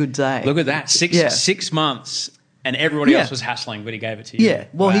 that was a good day. Look at that. 6 months, and everybody else was hassling, but he gave it to you. Yeah,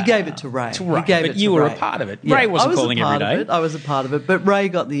 well, he gave it to Ray. But you were a part of it. Ray wasn't calling every day. I was a part of it, but Ray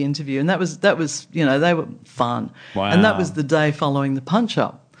got the interview, and that was you know, they were fun. Wow. And that was the day following the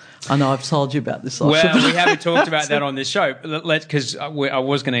punch-up. I know I've told you about this. Well, we haven't talked about that on this show, because I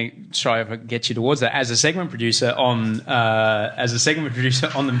was going to try to get you towards that. As a segment producer on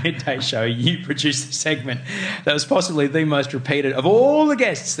the Midday Show, you produced a segment that was possibly the most repeated of all the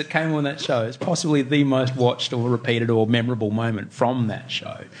guests that came on that show. It's possibly the most watched or repeated or memorable moment from that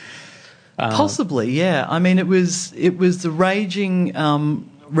show. Possibly, yeah. I mean, it was the raging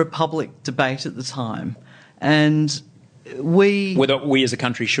Republic debate at the time, and whether we as a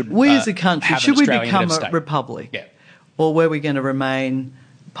country should we become a republic, or were we going to remain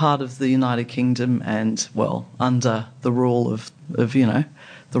part of the United Kingdom and, well, under the rule of you know,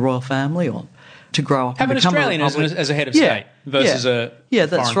 the royal family, or to grow up have and an become Australian as a head of state versus a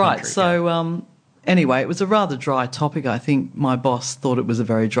that's right. Country. So anyway, it was a rather dry topic. I think my boss thought it was a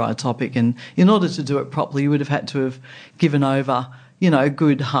very dry topic, and in order to do it properly, you would have had to have given over, you know, a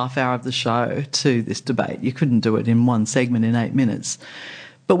good half hour of the show to this debate. You couldn't do it in one segment in 8 minutes.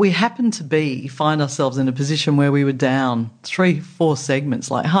 But we happened to find ourselves in a position where we were down 3-4 segments,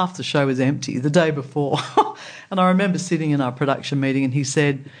 like half the show was empty the day before. And I remember sitting in our production meeting, and he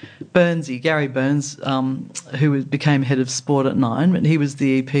said, Gary Burns, who became head of sport at 9, and he was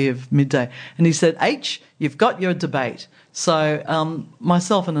the EP of Midday, and he said, "H, you've got your debate." So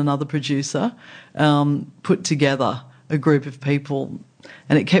myself and another producer put together a group of people,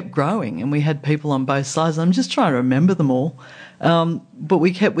 and it kept growing, and we had people on both sides. I'm just trying to remember them all, but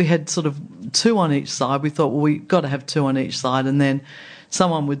we had sort of 2 on each side. We thought, well, we've got to have 2 on each side, and then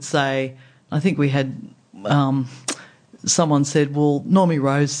someone would say, I think we had someone said, well, Normie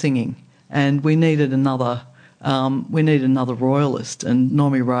Rose singing, and we needed another we need another royalist. And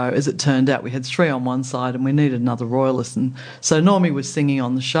Normie Rowe, as it turned out, we had 3 on one side and we needed another royalist. And so Normie was singing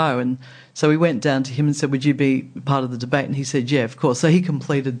on the show, and so we went down to him and said, would you be part of the debate? And he said, yeah, of course. So he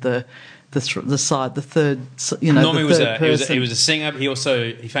completed the side, the third, Normie he was a singer, but he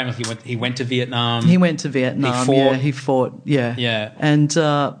famously went to Vietnam. He went to Vietnam, he fought, yeah. Yeah. And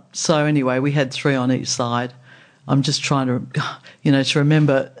so anyway, we had 3 on each side. I'm just trying to, to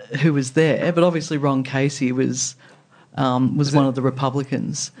remember who was there. But obviously Ron Casey was one of the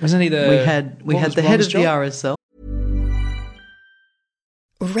Republicans. Wasn't he We had the head of the RSL.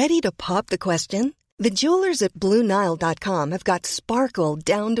 Ready to pop the question? The jewelers at BlueNile.com have got sparkle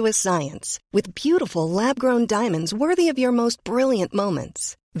down to a science with beautiful lab-grown diamonds worthy of your most brilliant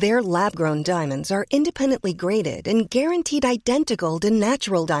moments. Their lab-grown diamonds are independently graded and guaranteed identical to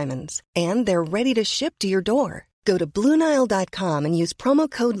natural diamonds, and they're ready to ship to your door. Go to BlueNile.com and use promo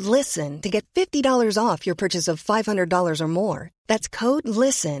code LISTEN to get $50 off your purchase of $500 or more. That's code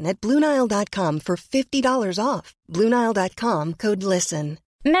LISTEN at BlueNile.com for $50 off. BlueNile.com, code LISTEN.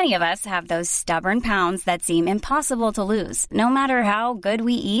 Many of us have those stubborn pounds that seem impossible to lose, no matter how good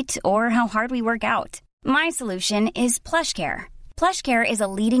we eat or how hard we work out. My solution is PlushCare. PlushCare is a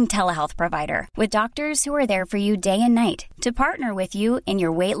leading telehealth provider with doctors who are there for you day and night to partner with you in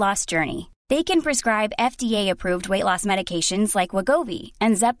your weight loss journey. They can prescribe FDA-approved weight loss medications like Wegovy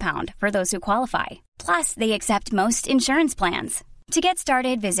and Zepbound for those who qualify. Plus, they accept most insurance plans. To get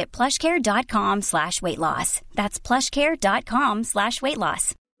started, visit plushcare.com/weightloss. That's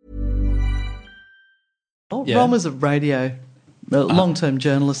plushcare.com/weightloss. Ron was a long-term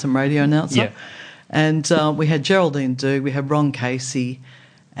journalist and radio announcer. Yeah. And we had Geraldine Doogue, we had Ron Casey,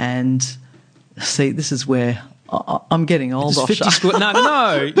 and see, this is where I'm getting old. No. But,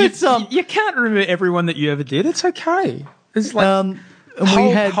 you can't remember everyone that you ever did. It's okay. It's like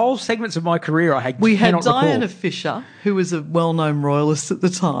whole segments of my career We had Diana recall. Fisher, who was a well-known royalist at the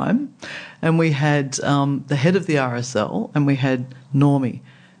time, and we had the head of the RSL, and we had Normie.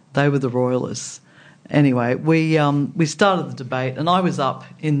 They were the royalists. Anyway, we started the debate, and I was up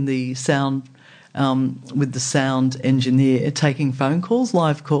in the sound with the sound engineer, taking phone calls,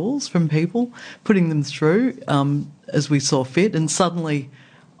 live calls from people, putting them through as we saw fit, and suddenly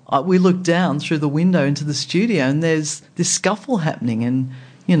we looked down through the window into the studio and there's this scuffle happening and,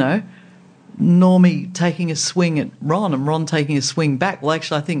 Normie taking a swing at Ron and Ron taking a swing back. Well,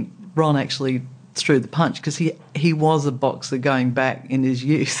 actually, I think Ron actually threw the punch because he was a boxer going back in his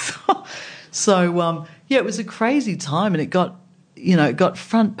youth. So, it was a crazy time, and it got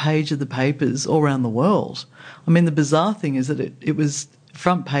front page of the papers all around the world. I mean, the bizarre thing is that it was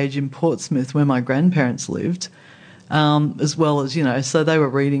front page in Portsmouth where my grandparents lived, as well as, so they were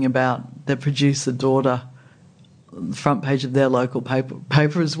reading about their producer daughter, the front page of their local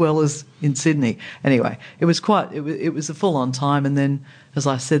paper as well as in Sydney. Anyway, it was a full-on time, and then, as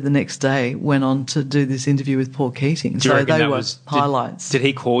I said, the next day went on to do this interview with Paul Keating. So they were highlights. Did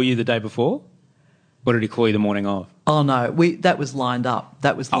he call you the day before? Or did he call you the morning of? Oh, no, that was lined up.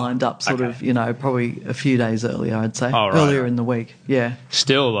 That was lined up probably a few days earlier, I'd say, earlier in the week, yeah.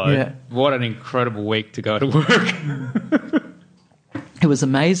 Still, though, what an incredible week to go to work. It was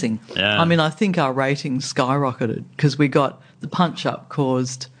amazing. Yeah. I mean, I think our ratings skyrocketed because we got the punch-up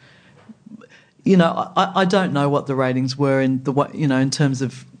caused. I don't know what the ratings were in terms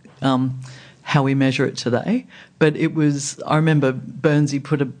of how we measure it today, but it was. I remember Burnsy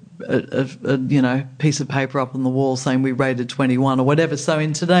put a piece of paper up on the wall saying we rated 21 or whatever. So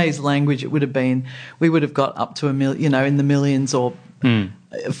in today's language, it would have been we would have got up to in the millions or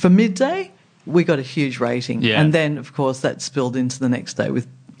for midday. We got a huge rating. Yeah. And then, of course, that spilled into the next day with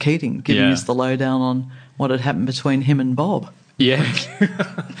Keating giving us the lowdown on what had happened between him and Bob. Yeah.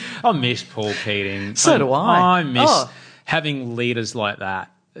 I miss Paul Keating. So do I. I miss having leaders like that.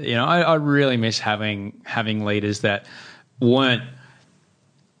 I really miss having leaders that weren't...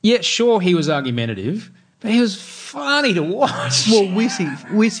 Yeah, sure, he was argumentative, but he was funny to watch. Well,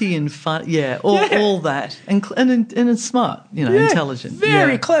 witty and fun, all that, and smart, intelligent,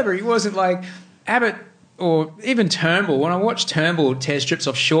 very clever. He wasn't like Abbott or even Turnbull. When I watch Turnbull tear strips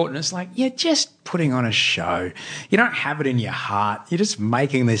off short, and it's like you're just putting on a show. You don't have it in your heart. You're just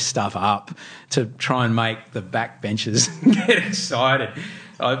making this stuff up to try and make the backbenchers get excited.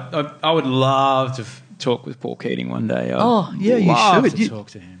 I would love to talk with Paul Keating one day. You should talk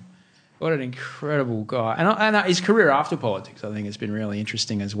to him. What an incredible guy. And his career after politics, I think, has been really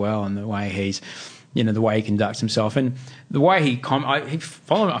interesting as well, and the way he's, the way he conducts himself and the way I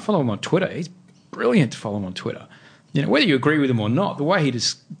follow him on Twitter. He's brilliant to follow him on Twitter. Whether you agree with him or not, the way he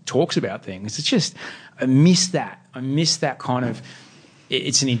just talks about things, it's just, I miss that. I miss that kind of,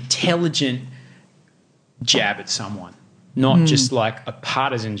 it's an intelligent jab at someone, not just like a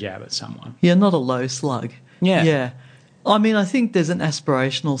partisan jab at someone. Yeah, not a low slug. Yeah. Yeah. I mean, I think there's an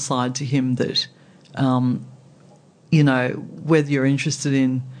aspirational side to him that, you know, whether you're interested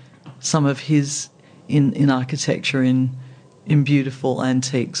in some of his, in architecture, in beautiful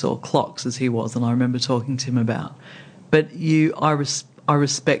antiques or clocks as he was, and I remember talking to him about. But I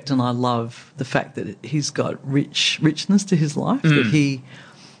respect and I love the fact that he's got richness to his life, that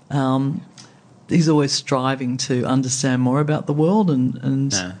he's always striving to understand more about the world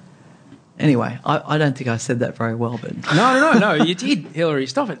and anyway, I don't think I said that very well, but No, you did, Hillary.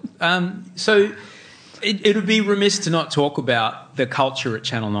 Stop it. So it would be remiss to not talk about the culture at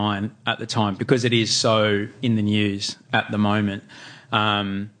Channel 9 at the time, because it is so in the news at the moment.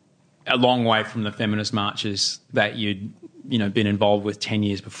 A long way from the feminist marches that you'd been involved with 10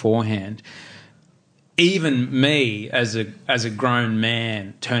 years beforehand. Even me, as a grown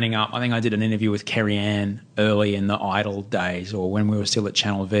man, turning up, I think I did an interview with Kerry Ann early in the Idol days, or when we were still at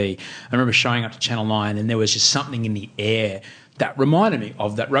Channel V. I remember showing up to Channel 9 and there was just something in the air that reminded me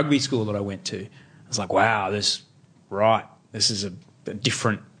of that rugby school that I went to. I was like, wow, this is a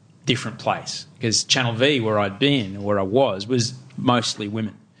different place. Because Channel V, where I'd been, where I was mostly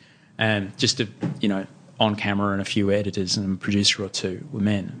women. And just on camera and a few editors and a producer or two were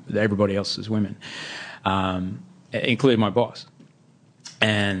men. Everybody else was women, including my boss.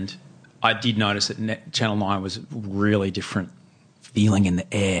 And I did notice that Channel 9 was really different feeling in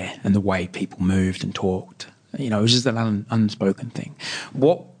the air and the way people moved and talked. It was just an unspoken thing.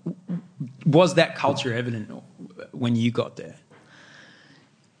 What was that culture evident when you got there?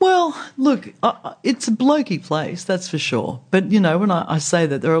 Well, look, it's a blokey place, that's for sure. But, when I say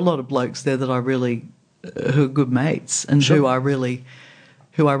that, there are a lot of blokes there that I really... who are good mates and sure. who I really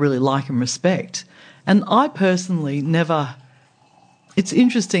like and respect. And I personally never... It's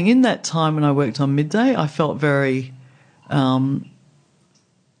interesting, in that time when I worked on Midday, I felt very...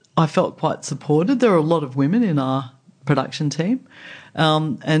 I felt quite supported. There were a lot of women in our production team,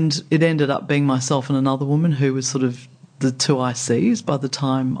 and it ended up being myself and another woman who was sort of the two ICs by the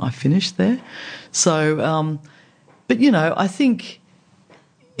time I finished there. So, but, I think...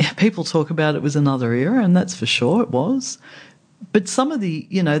 people talk about it was another era, and that's for sure it was. But some of the,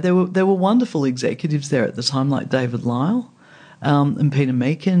 there were wonderful executives there at the time, like David Lyle and Peter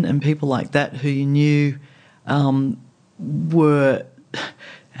Meakin and people like that who you knew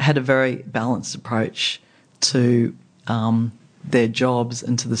had a very balanced approach to their jobs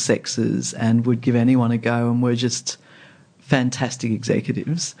and to the sexes, and would give anyone a go, and were just fantastic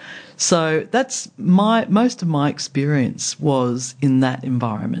executives. So that's most of my experience was in that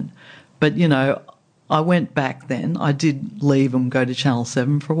environment. But, I went back then. I did leave and go to Channel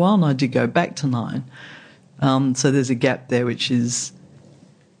 7 for a while, and I did go back to 9. So there's a gap there, which is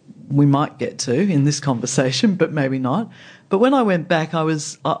we might get to in this conversation, but maybe not. But when I went back,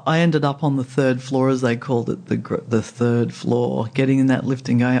 I ended up on the third floor, as they called it, the third floor, getting in that lift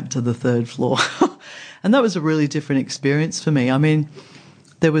and going up to the third floor. And that was a really different experience for me. I mean,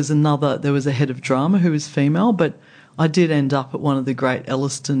 there was a head of drama who was female, but I did end up at one of the great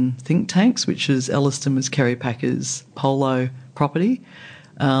Elliston think tanks, Elliston was Kerry Packer's polo property.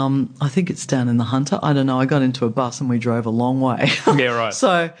 I think it's down in the Hunter. I don't know. I got into a bus and we drove a long way. Yeah,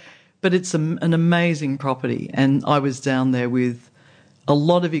 right. But it's an amazing property, and I was down there with a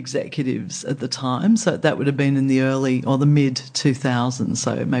lot of executives at the time, so that would have been in the early or the mid-2000s,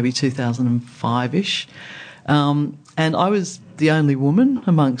 so maybe 2005-ish. And I was the only woman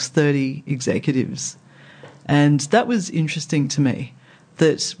amongst 30 executives. And that was interesting to me,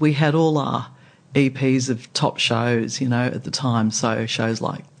 that we had all our EPs of top shows, at the time, so shows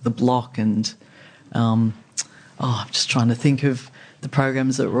like The Block and, I'm just trying to think of the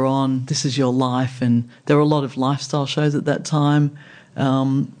programs that were on, This Is Your Life, and there were a lot of lifestyle shows at that time.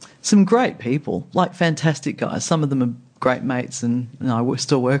 Some great people, like fantastic guys. Some of them are great mates and I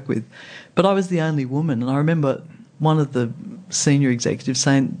still work with. But I was the only woman, and I remember one of the senior executives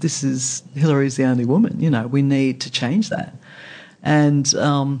saying, Hillary's the only woman, we need to change that. And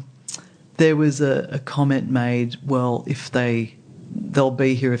there was a comment made, well, they'll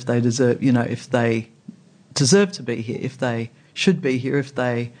be here if they deserve, if they deserve to be here, if they should be here, if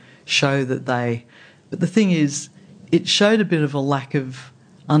they show that they... But the thing is, it showed a bit of a lack of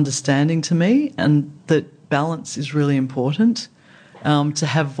understanding to me, and that balance is really important, to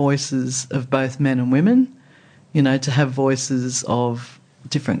have voices of both men and women, to have voices of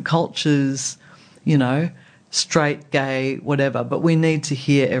different cultures, straight, gay, whatever, but we need to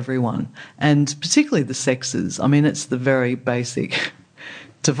hear everyone, and particularly the sexes. I mean, it's the very basic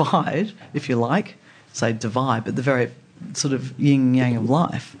divide, if you like, say divide, but the very sort of yin and yang of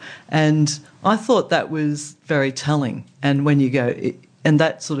life. And I thought that was very telling. And when you go, and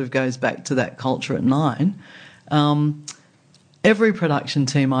that sort of goes back to that culture at Nine. Every production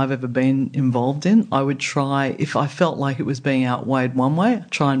team I've ever been involved in, I would try, if I felt like it was being outweighed one way,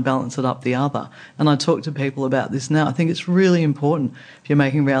 try and balance it up the other. And I talk to people about this now. I think it's really important if you're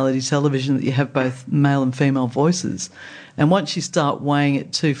making reality television that you have both male and female voices. And once you start weighing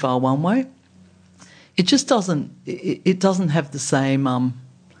it too far one way, it just doesn't, it doesn't have the same,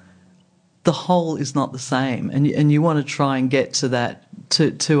 the whole is not the same. And you want to try and get to that,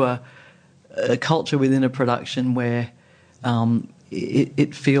 to a culture within a production where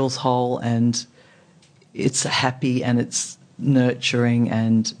it feels whole and it's happy and it's nurturing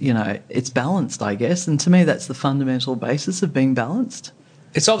and, you know, it's balanced, I guess. And to me, that's the fundamental basis of being balanced.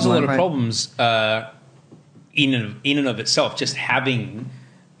 It solves a lot of problems in and of itself, just having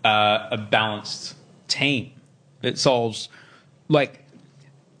a balanced team. It solves, like,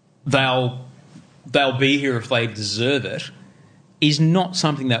 they'll be here if they deserve it is not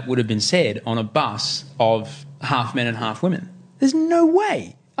something that would have been said on a bus of half men and half women. There's no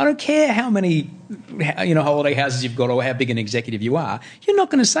way. I don't care how many, you know, holiday houses you've got or how big an executive you are. You're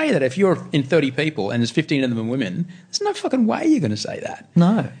not going to say that if you're in 30 people and there's 15 of them are women. There's no fucking way you're going to say that.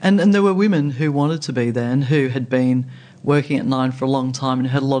 No. And there were women who wanted to be there and who had been working at Nine for a long time and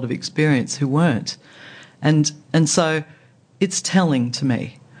had a lot of experience who weren't. And so it's telling to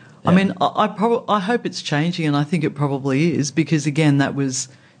me. Yeah. I mean, I hope it's changing, and I think it probably is, because, again, that was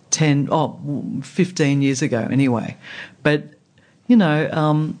 15 years ago anyway. But, you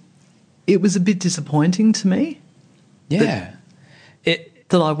know, it was a bit disappointing to me. Yeah.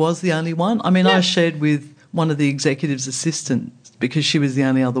 That I was the only one. I mean, I shared with one of the executive's assistants because she was the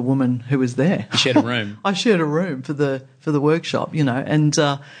only other woman who was there. You shared a room. I shared a room for the workshop, you know, and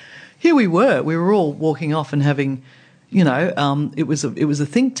here we were all walking off and having, you know, it was a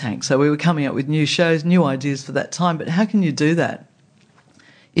think tank, so we were coming up with new shows, new ideas for that time. But how can you do that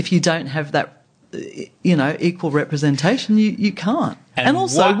if you don't have that, you know, equal representation? You can't. And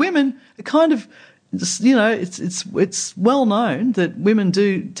also women are kind of, you know, it's well known that women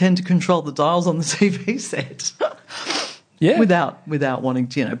do tend to control the dials on the TV set. Yeah. Without wanting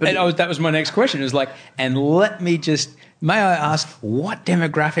to, you know. But that was my next question. It was like, and may I ask, what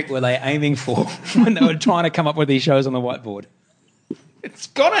demographic were they aiming for when they were trying to come up with these shows on the whiteboard? It's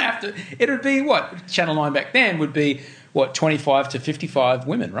got to have to. It would be what? Channel 9 back then would be, what, 25 to 55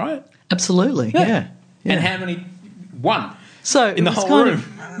 women, right? Absolutely, yeah. And how many? One. So in the whole room.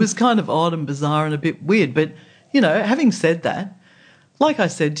 It was kind of odd and bizarre and a bit weird. But, you know, having said that, like I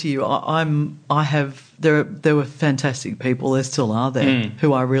said to you, there were fantastic people, there still are there,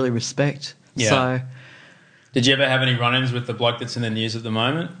 who I really respect. Yeah. So, did you ever have any run-ins with the bloke that's in the news at the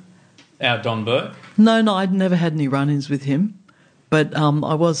moment, our Don Burke? No, I'd never had any run-ins with him. But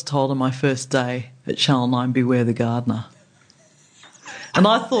I was told on my first day at Channel 9, beware the gardener. And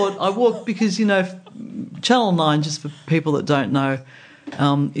I thought, I walked, because, you know, Channel 9, just for people that don't know,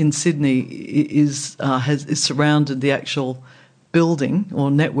 in Sydney is surrounded, the actual building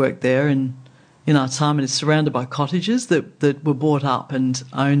or network there in our time, and is surrounded by cottages that were bought up and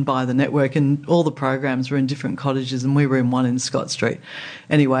owned by the network, and all the programs were in different cottages, and we were in one in Scott Street.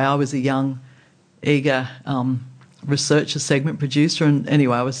 Anyway, I was a young, eager researcher, segment producer, and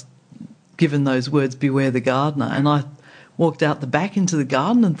anyway, I was given those words, beware the gardener, and I walked out the back into the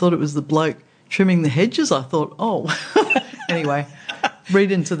garden and thought it was the bloke trimming the hedges. I thought, oh, anyway,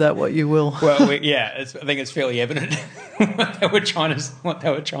 read into that what you will. Well, I think it's fairly evident what they were trying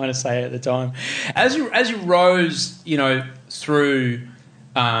to say at the time. As you rose, you know, through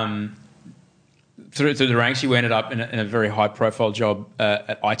the ranks, you ended up in a very high profile job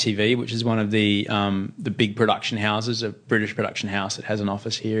at ITV, which is one of the big production houses, a British production house that has an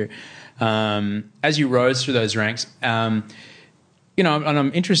office here. As you rose through those ranks, you know, and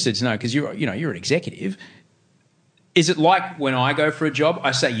I'm interested to know, because you're an executive. Is it like when I go for a job,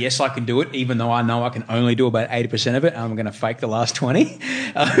 I say, yes, I can do it, even though I know I can only do about 80% of it, and I'm going to fake the last 20?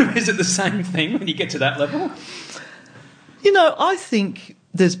 Is it the same thing when you get to that level? You know, I think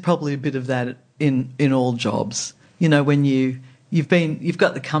there's probably a bit of that in all jobs. You know, when you've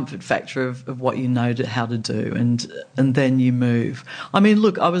got the comfort factor of what you know how to do, and then you move. I mean,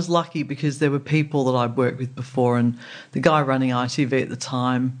 look, I was lucky because there were people that I'd worked with before, and the guy running ITV at the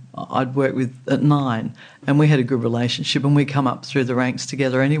time I'd worked with at Nine, and we had a good relationship, and we come up through the ranks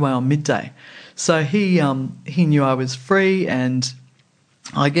together anyway on Midday. So he knew I was free, and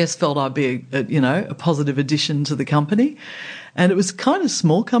I guess felt I'd be a positive addition to the company. And it was kind of a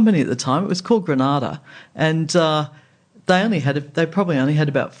small company at the time. It was called Granada, and they probably only had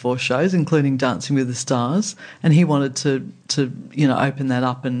about 4 shows, including Dancing with the Stars, and he wanted to open that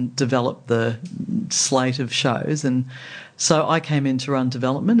up and develop the slate of shows, and so I came in to run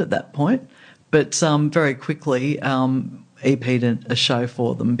development at that point, but very quickly EP'd a show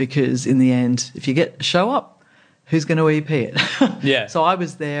for them, because in the end, if you get a show up, who's going to EP it? Yeah. So I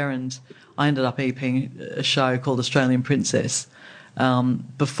was there, and I ended up EPing a show called Australian Princess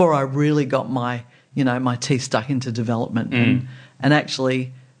before I really got my teeth stuck into development. And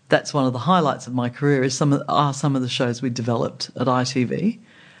actually, that's one of the highlights of my career is some of the shows we developed at ITV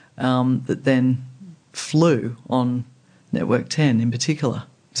that then flew on Network 10 in particular.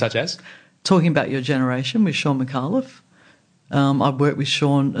 Such as? Talking About Your Generation with Sean McAuliffe. I worked with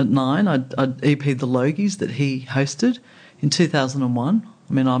Sean at 9. I'd EP'd the Logies that he hosted in 2001.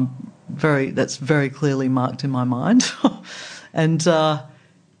 I mean, that's very clearly marked in my mind. And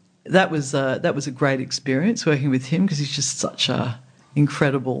that was a great experience working with him, because he's just such a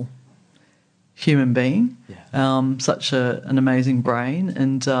incredible human being, such an amazing brain,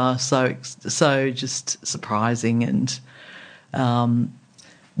 and so just surprising and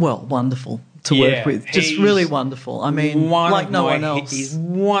wonderful to work with. Just really wonderful. I mean, like no one else. He's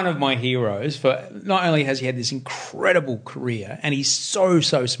one of my heroes. For not only has he had this incredible career, and he's so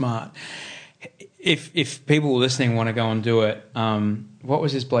smart. If people listening want to go and do it, what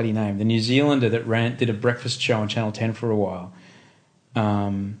was his bloody name? The New Zealander that did a breakfast show on Channel 10 for a while.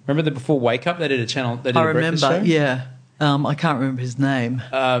 Remember before Wake Up, they did a breakfast show? Yeah. I can't remember his name.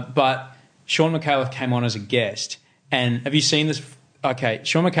 But Sean McAuliffe came on as a guest. And have you seen this? Okay,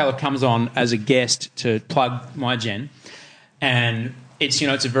 Sean McAuliffe comes on as a guest to plug My Gen, and it's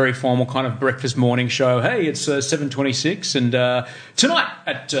a very formal kind of breakfast morning show. Hey, it's 7:26, and tonight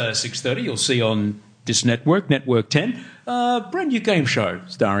at 6:30 you'll see on this network, Network 10, brand new game show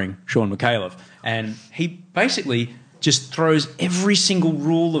starring Sean McAuliffe. And he basically just throws every single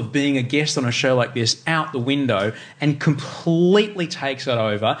rule of being a guest on a show like this out the window and completely takes it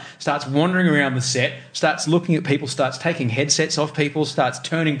over, starts wandering around the set, starts looking at people, starts taking headsets off people, starts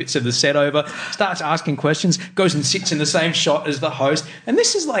turning bits of the set over, starts asking questions, goes and sits in the same shot as the host. And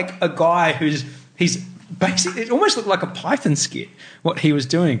this is like a guy he's basically, it almost looked like a Python skit, what he was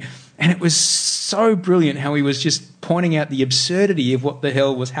doing. And it was so brilliant how he was just pointing out the absurdity of what the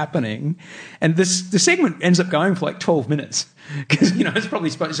hell was happening. And the segment ends up going for like 12 minutes because,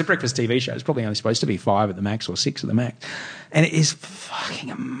 it's a breakfast TV show. It's probably only supposed to be 5 at the max or 6 at the max. And it is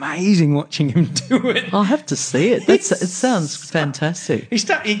fucking amazing watching him do it. I'll have to see it. It sounds fantastic.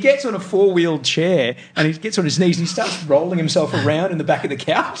 He gets on a 4-wheeled chair and he gets on his knees and he starts rolling himself around in the back of the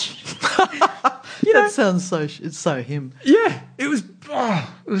couch. That sounds it's so him. Yeah, it was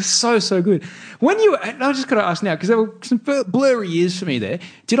so good. I just got to ask now, because there were some blurry years for me there.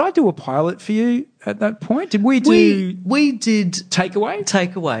 Did I do a pilot for you at that point? Did we do? We did Takeaway.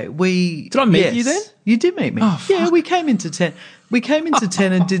 Did I meet you then? You did meet me. Oh, yeah, we came into 10. We came into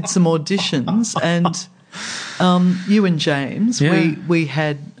 10 and did some auditions, and you and James, we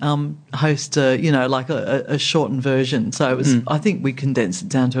had host a shortened version. So it was. I think we condensed it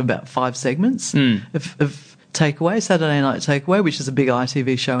down to about 5 segments of Takeaway, Saturday Night Takeaway, which is a big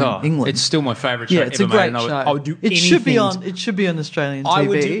ITV show in England. It's still my favourite show. Yeah, it's ever a great made, show. I would do it anything. Should be on Australian TV. I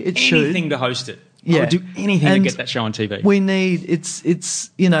would do anything to host it. Yeah. I would do anything to get that show on TV. We need it's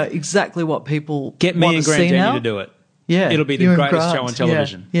exactly what people get me want and to Grant see now. Denny to do it. Yeah, it'll be the greatest show on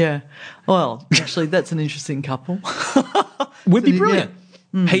television. Yeah. Well, actually, that's an interesting couple. Would be brilliant.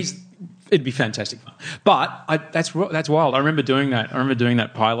 Yeah. It'd be fantastic fun. But that's wild. I remember doing that. I remember doing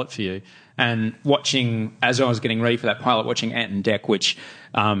that pilot for you and watching, as I was getting ready for that pilot, watching Ant and Dec, which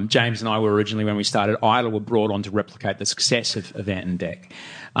James and I were originally, when we started Idol, were brought on to replicate the success of Ant and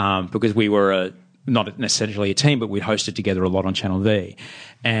Dec because we were not necessarily a team, but we'd hosted together a lot on Channel V.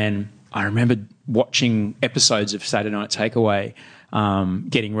 And I remember watching episodes of Saturday Night Takeaway,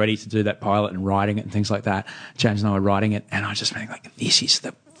 getting ready to do that pilot and writing it and things like that. James and I were writing it, and I was just being like, this is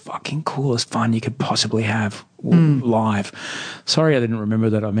the fucking coolest fun you could possibly have live. Sorry I didn't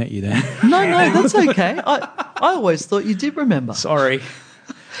remember that I met you there. No, that's okay. I always thought you did remember. Sorry.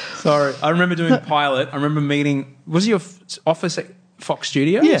 I remember doing a pilot. I remember meeting, was your office at Fox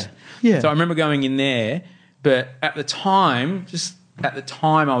Studios? Yeah. So I remember going in there, but at the time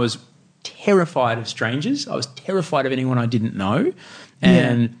I was terrified of strangers. I was terrified of anyone I didn't know.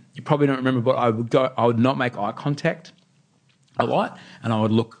 And you probably don't remember, but I would not make eye contact a lot, and I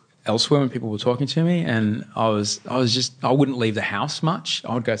would look elsewhere when people were talking to me, and I wouldn't leave the house much.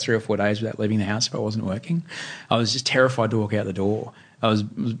 I would go 3 or 4 days without leaving the house if I wasn't working. I was just terrified to walk out the door. It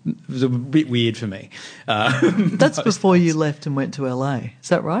was a bit weird for me. That's before you left and went to LA. Is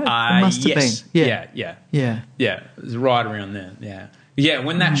that right? It must have been. Yeah. It was right around then. Yeah. Yeah,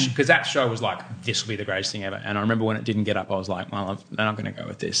 when that because that show was like, this will be the greatest thing ever. And I remember when it didn't get up, I was like, well, they're not going to go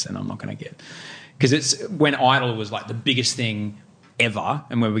with this, and I'm not going to get, because it's when Idol was like the biggest thing ever,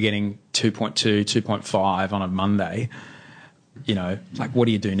 and we were getting 2.2, 2.5 on a Monday. You know, like, what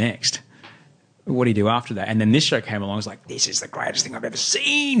do you do next? What do you do after that? And then this show came along. I was like, this is the greatest thing I've ever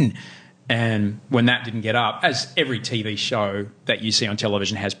seen. And when that didn't get up, as every TV show that you see on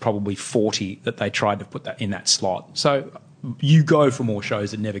television has probably 40 that they tried to put that in that slot. So you go for more shows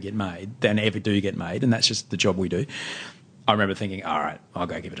that never get made than ever do get made, and that's just the job we do. I remember thinking, all right, I'll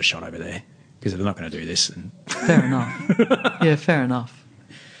go give it a shot over there because they're not going to do this. And fair enough. Yeah, fair enough.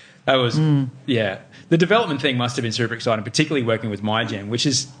 That was, yeah. The development thing must have been super exciting, particularly working with MyGen, which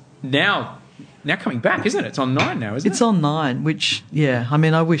is now coming back, isn't it? It's on 9 now, isn't it? It's on 9, which, yeah, I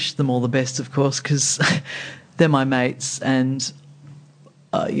mean, I wish them all the best, of course, because they're my mates, and,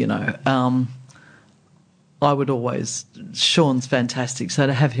 I would always, Sean's fantastic, so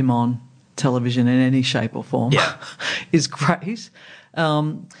to have him on television in any shape or form is great.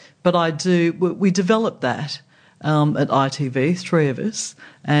 But we developed that at ITV, 3 of us,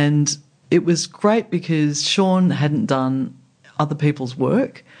 and it was great because Sean hadn't done other people's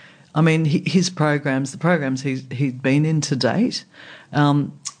work. I mean, his programs, the programs he'd been in to date,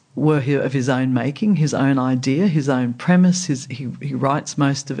 were of his own making, his own idea, his own premise. He writes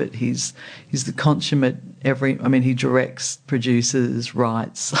most of it. He's the consummate he directs, produces,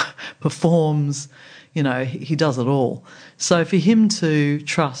 writes, performs. You know, he does it all. So for him to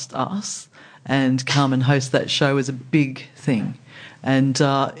trust us and come and host that show was a big thing. And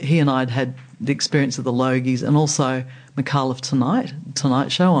he and I had the experience of the Logies and also McAuliffe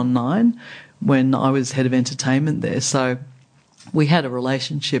Tonight Show on 9 when I was head of entertainment there. So we had a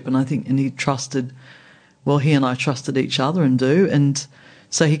relationship, and he and I trusted each other and do. And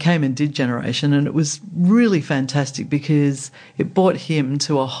so he came and did Generation, and it was really fantastic because it brought him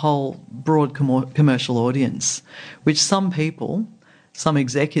to a whole broad commercial audience, which some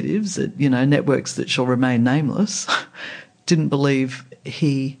executives at, networks that shall remain nameless, didn't believe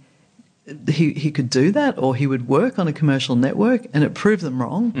he could do that, or he would work on a commercial network, and it proved them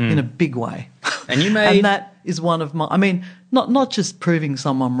wrong in a big way. And and that is one of my, not just proving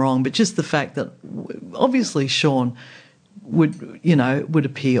someone wrong, but just the fact that obviously Sean would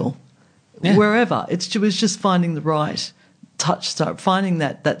appeal wherever. It was just finding the right touchstone, finding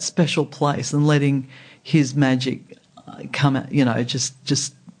that special place and letting his magic come out,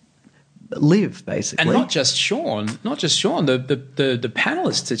 just live, basically. And not just Sean, the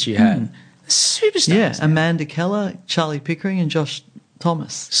panellists that you had, superstars. Yeah, Amanda Keller, Charlie Pickering and Josh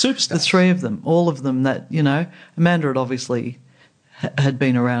Thomas. Superstars. The 3 of them, all of them that, Amanda had obviously had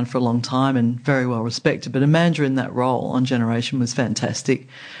been around for a long time and very well respected, but Amanda in that role on Generation was fantastic.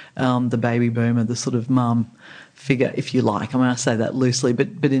 The baby boomer, the sort of mum figure, if you like. I say that loosely, but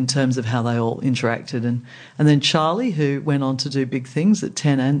in terms of how they all interacted. And then Charlie, who went on to do big things at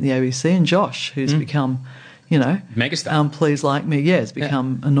 10 and the ABC, and Josh, who's become, megastar. Please Like Me, has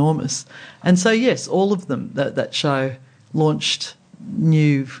become enormous. And so, yes, all of them, that show launched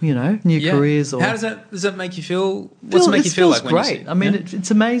new careers. Or how does that make you feel? What's it make you feel like when great. You see it?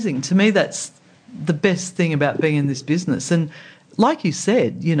 It's amazing. To me, that's the best thing about being in this business. And like you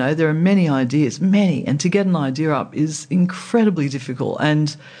said, there are many ideas, and to get an idea up is incredibly difficult,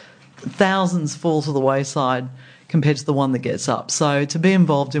 and thousands fall to the wayside compared to the one that gets up. So to be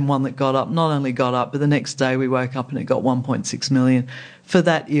involved in one that got up, not only got up, but the next day we woke up and it got 1.6 million. For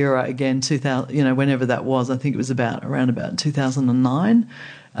that era, again, 2000, whenever that was, I think it was around about 2009,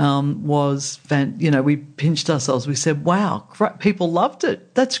 we pinched ourselves. We said, wow, people loved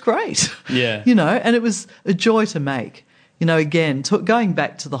it. That's great. Yeah. And it was a joy to make. Again, going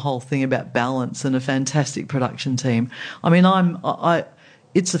back to the whole thing about balance and a fantastic production team.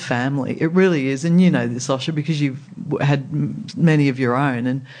 It's a family. It really is. And you know this, Osher, because you've had many of your own.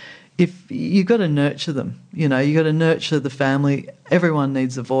 And if you've got to nurture them, you've got to nurture the family. Everyone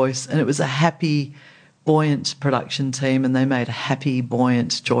needs a voice. And it was a happy, buoyant production team, and they made a happy,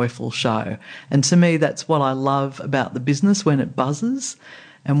 buoyant, joyful show. And to me, that's what I love about the business, when it buzzes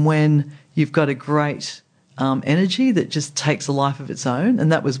and when you've got a great energy that just takes a life of its own. And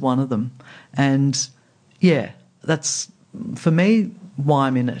that was one of them. And, yeah, that's, for me, why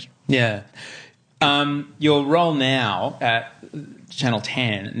I'm in it. Yeah. Your role now at Channel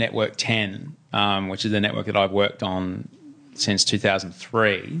 10, Network 10, which is the network that I've worked on since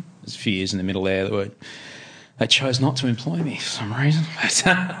 2003. There's a few years in the middle there that they chose not to employ me for some reason.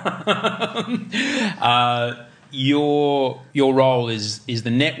 Your role is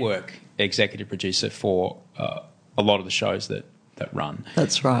the network executive producer for a lot of the shows that run.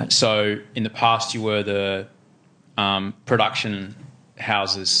 That's right. So in the past, you were the production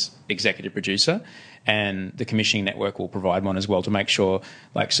house's executive producer, and the commissioning network will provide one as well to make sure,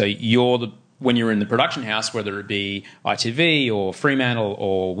 so when you're in the production house, whether it be ITV or Fremantle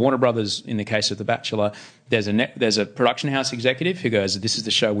or Warner Brothers, in the case of The Bachelor, there's a production house executive who goes, this is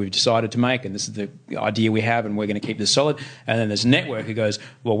the show we've decided to make and this is the idea we have and we're going to keep this solid. And then there's a network who goes,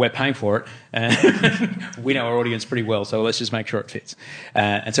 well, we're paying for it and we know our audience pretty well, so let's just make sure it fits.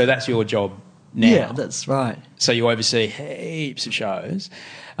 And so that's your job now. Yeah, that's right. So you oversee heaps of shows.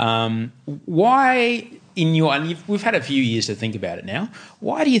 Why, we've had a few years to think about it now,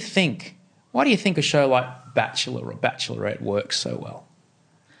 why do you think a show like Bachelor or Bachelorette works so well?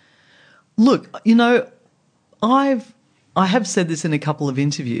 Look, I have said this in a couple of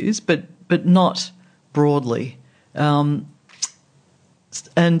interviews, but not broadly, and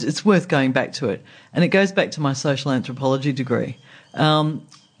it's worth going back to it. And it goes back to my social anthropology degree.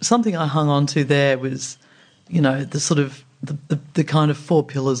 Something I hung on to there was, the sort of the kind of four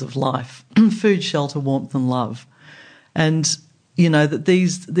pillars of life: food, shelter, warmth, and love, and that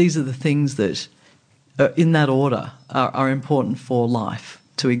these are the things that, in that order, are important for life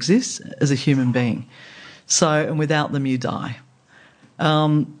to exist as a human being. So, and without them, you die.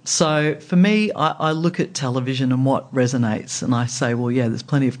 So for me, I look at television and what resonates, and I say, well, yeah, there's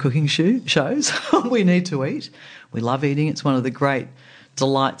plenty of cooking shows. We need to eat. We love eating. It's one of the great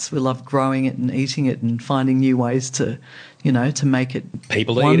delights. We love growing it and eating it and finding new ways to make it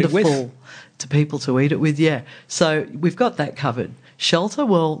people to wonderful eat it with. To people to eat it with, yeah. So we've got that covered. Shelter,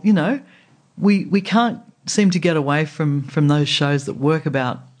 well, we can't seem to get away from those shows that work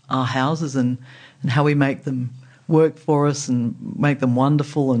about our houses and how we make them work for us and make them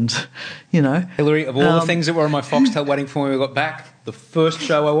wonderful and, Hillary, of all the things that were on my Foxtel waiting for when we got back, the first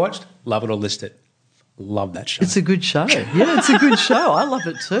show I watched, Love It or List It. Love that show. It's a good show. Yeah, it's a good show. I love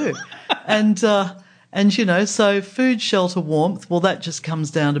it too. And so food, shelter, warmth, well, that just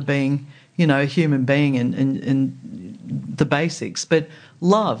comes down to being, a human being and the basics. But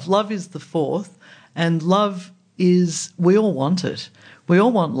love is the fourth, and love is, we all want it. We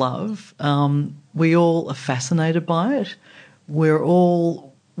all want love. We all are fascinated by it. We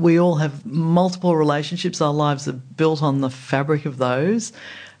all have multiple relationships. Our lives are built on the fabric of those.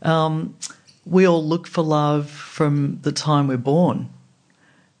 We all look for love from the time we're born,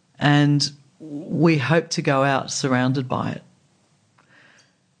 and we hope to go out surrounded by it.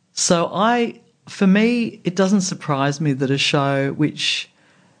 So for me, it doesn't surprise me that a show which,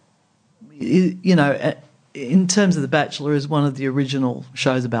 in terms of The Bachelor, is one of the original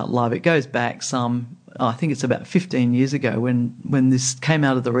shows about love. It goes back I think it's about 15 years ago when this came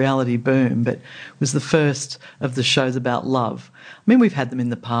out of the reality boom, but was the first of the shows about love. I mean, we've had them in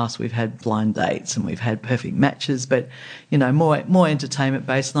the past. We've had Blind Dates and we've had Perfect Matches, but, more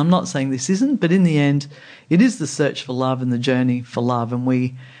entertainment-based. And I'm not saying this isn't, but in the end, it is the search for love and the journey for love, and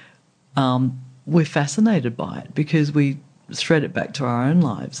we're fascinated by it because we thread it back to our own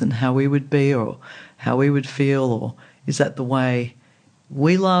lives and how we would be or how we would feel, or is that the way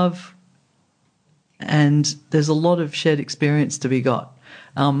we love? And there's a lot of shared experience to be got.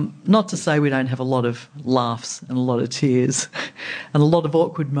 Not to say we don't have a lot of laughs and a lot of tears and a lot of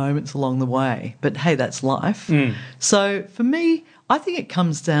awkward moments along the way, but hey, that's life. So for me, I think it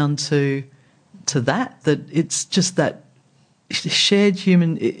comes down to that it's just that shared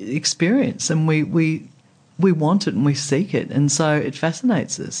human experience, and we want it and we seek it, and so it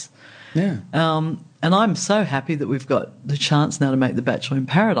fascinates us. Yeah. And I'm so happy that we've got the chance now to make The Bachelor in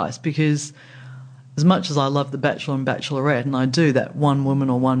Paradise, because as much as I love The Bachelor and Bachelorette, and I do that one woman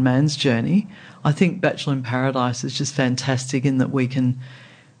or one man's journey, I think Bachelor in Paradise is just fantastic in that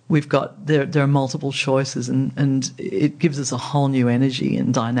there are multiple choices, and it gives us a whole new energy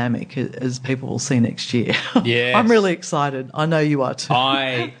and dynamic, as people will see next year. Yes. I'm really excited. I know you are too.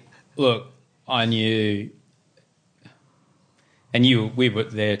 I knew, and we were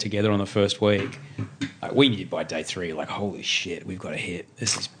there together on the first week. We knew by day 3, holy shit, we've got a hit.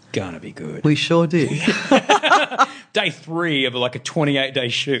 This is going to be good. We sure did. Day 3 of a 28-day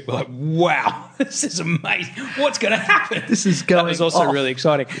shoot, we're like, wow, this is amazing. What's going to happen? This is going That was also off. really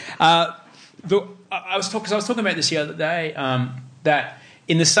exciting. I was talking about this the other day, that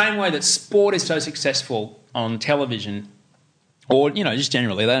in the same way that sport is so successful on television, or, just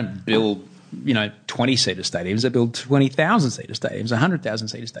generally, they don't build 20-seater stadiums. They build 20,000-seater stadiums,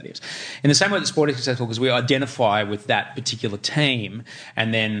 100,000-seater stadiums. In the same way that sport is successful because we identify with that particular team,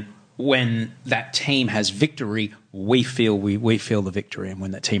 and then when that team has victory, we feel the victory, and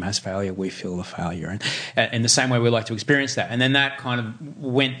when that team has failure, we feel the failure. And in the same way, we like to experience that. And then that kind of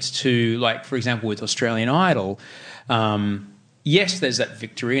went to, like, for example, with Australian Idol. Yes, there's that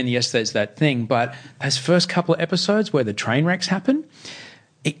victory, and yes, there's that thing, but those first couple of episodes where the train wrecks happen,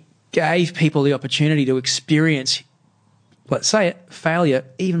 it gave people the opportunity to experience, let's say it, failure,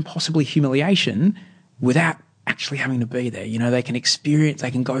 even possibly humiliation, without actually having to be there. They can experience,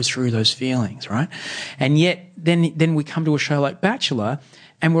 they can go through those feelings, right? And yet then we come to a show like Bachelor,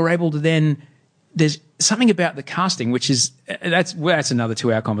 and we're able to then, there's something about the casting, which is, that's another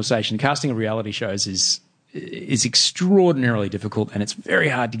 2-hour conversation. Casting of reality shows is extraordinarily difficult, and it's very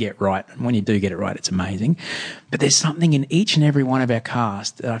hard to get right. And when you do get it right, it's amazing. But there's something in each and every one of our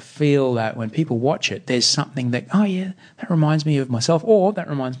cast that I feel that when people watch it, there's something that, oh yeah, that reminds me of myself, or that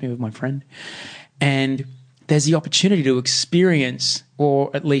reminds me of my friend. And there's the opportunity to experience,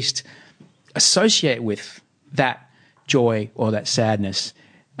 or at least associate with, that joy or that sadness.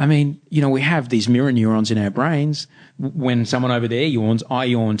 I mean, we have these mirror neurons in our brains. When someone over there yawns, I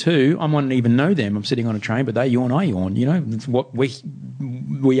yawn too. I wouldn't even know them. I'm sitting on a train, but they yawn, I yawn. It's what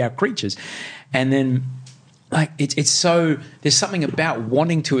we are creatures. And then, like, it's so, there's something about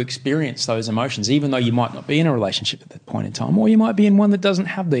wanting to experience those emotions, even though you might not be in a relationship at that point in time, or you might be in one that doesn't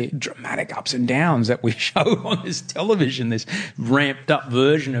have the dramatic ups and downs that we show on this television, this ramped up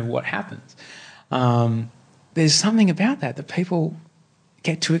version of what happens. There's something about that people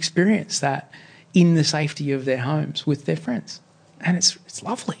get to experience that in the safety of their homes with their friends. And it's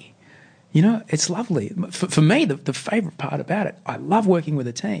lovely. It's lovely. For me, the favourite part about it, I love working with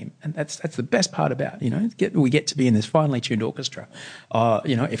a team, and that's the best part about it. We get to be in this finely tuned orchestra.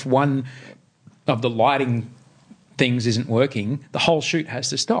 If one of the lighting things isn't working, the whole shoot has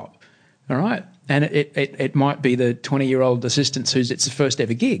to stop. All right, and it might be the 20-year-old assistant who's it's the first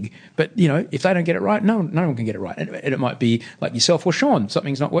ever gig, but if they don't get it right, no one can get it right. And it might be like yourself or Sean,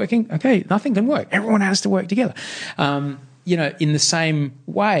 something's not working. Okay, nothing can work. Everyone has to work together. In the same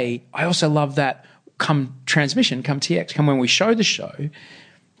way, I also love that come transmission, come TX, come when we show the show,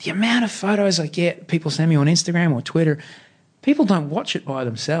 the amount of photos I get, people send me on Instagram or Twitter, people don't watch it by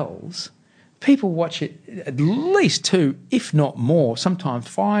themselves. People watch it at least 2, if not more, sometimes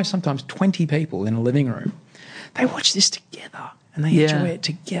 5, sometimes 20 people in a living room. They watch this together and they enjoy it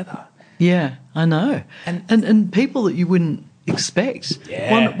together. Yeah, I know. And people that you wouldn't expect.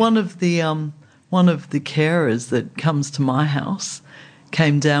 Yeah. One of the carers that comes to my house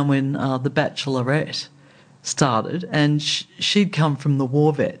came down when The Bachelorette started, and she'd come from the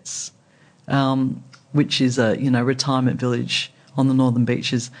War Vets, which is a retirement village on the Northern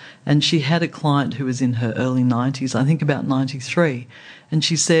Beaches, and she had a client who was in her early 90s, I think about 93, and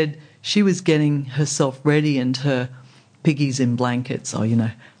she said she was getting herself ready and her piggies in blankets, or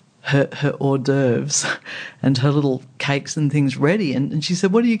her hors d'oeuvres and her little cakes and things ready. And she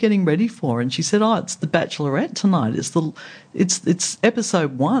said, what are you getting ready for? And she said, it's The Bachelorette tonight. It's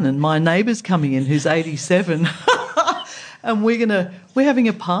episode 1, and my neighbour's coming in who's 87 and we're having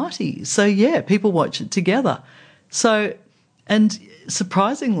a party. So yeah, people watch it together. So, and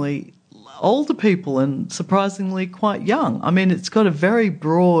surprisingly older people and surprisingly quite young. I mean, it's got a very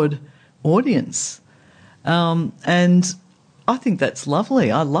broad audience. And I think that's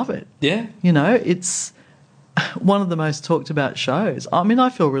lovely. I love it. Yeah. It's one of the most talked about shows. I mean, I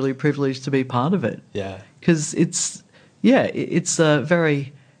feel really privileged to be part of it. Yeah. Because it's a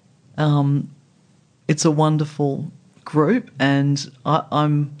very, it's a wonderful group, and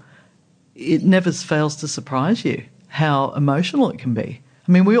it never fails to surprise you how emotional it can be.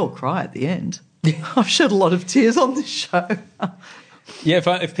 I mean, we all cry at the end. I've shed a lot of tears on this show. Yeah,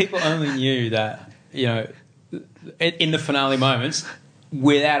 if people only knew that, in the finale moments,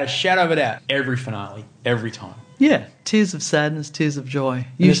 without a shadow of a doubt, every finale, every time. Yeah, tears of sadness, tears of joy,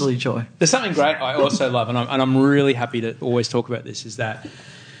 usually joy. There's something great I also love, and I'm really happy to always talk about this, is that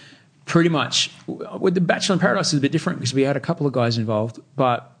pretty much with The Bachelor in Paradise is a bit different because we had a couple of guys involved,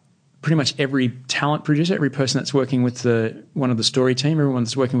 but pretty much every talent producer, every person that's working with one of the story team, everyone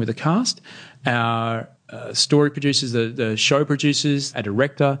that's working with the cast, our story producers, the show producers, our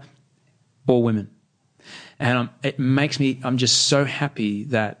director, all women. And it makes me, I'm just so happy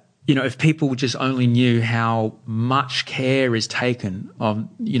that, if people just only knew how much care is taken of,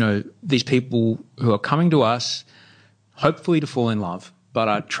 these people who are coming to us, hopefully to fall in love, but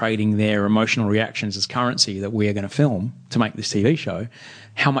are trading their emotional reactions as currency that we are going to film to make this TV show,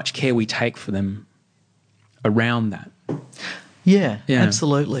 how much care we take for them around that. Yeah,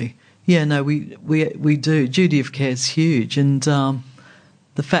 absolutely. Yeah, no, we do. Duty of care is huge, and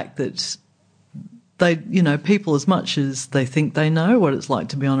the fact that they, people, as much as they think they know what it's like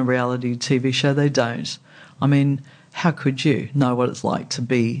to be on a reality TV show, they don't. I mean, how could you know what it's like to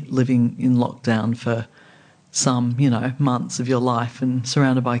be living in lockdown for some, months of your life and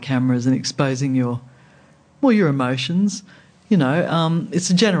surrounded by cameras and exposing your emotions? It's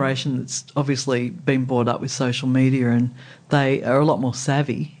a generation that's obviously been brought up with social media, and they are a lot more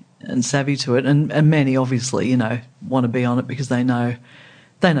savvy to it, and many obviously, want to be on it because they know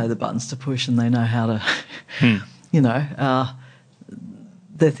the buttons to push and they know how to,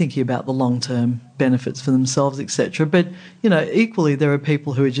 they're thinking about the long-term benefits for themselves, etc. But, equally there are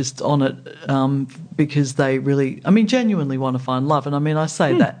people who are just on it because they really, genuinely want to find love. And I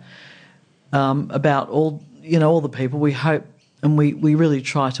say that about all the people. We hope and we really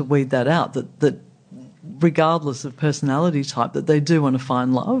try to weed that out, that regardless of personality type, that they do want to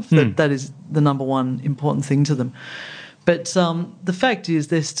find love. That is the number one important thing to them. But the fact is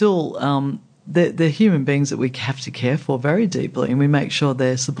they're still they're human beings that we have to care for very deeply, and we make sure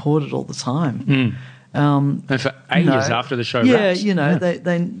they're supported all the time. And for ages after the show wraps.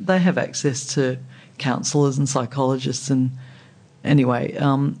 They have access to counsellors and psychologists, and anyway,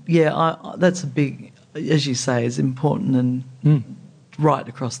 that's a big, as you say, is important and right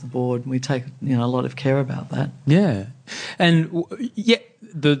across the board. We take a lot of care about that. Yeah, and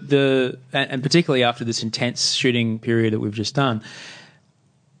and particularly after this intense shooting period that we've just done.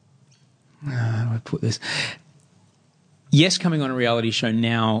 How do I put this? Yes, coming on a reality show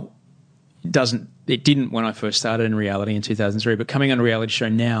now didn't when I first started in reality in 2003, but coming on a reality show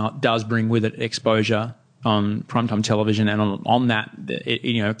now does bring with it exposure on primetime television, and on that,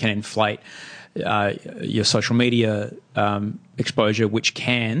 it can inflate your social media exposure, which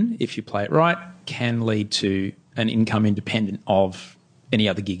can, if you play it right, can lead to an income independent of any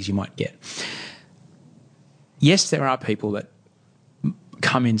other gigs you might get. Yes, there are people that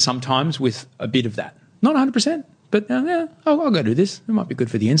come in sometimes with a bit of that. Not 100%, but I'll go do this. It might be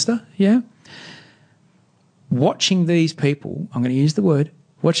good for the Insta, yeah. Watching these people, I'm going to use the word,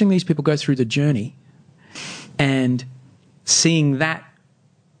 watching these people go through the journey and seeing that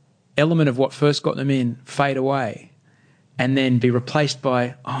element of what first got them in fade away and then be replaced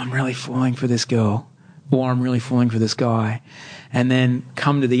by, I'm really falling for this girl, or I'm really falling for this guy, and then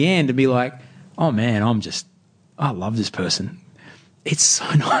come to the end and be like, oh man, I love this person. It's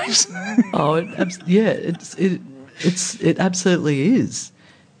so nice. It absolutely is.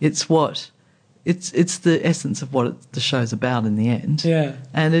 It's the essence of what the show's about in the end. Yeah,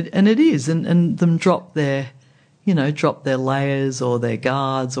 and it is, and them drop their layers or their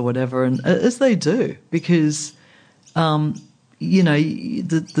guards or whatever, and as they do, because the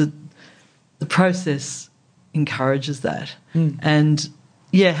process encourages that, and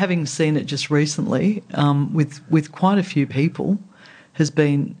having seen it just recently with quite a few people has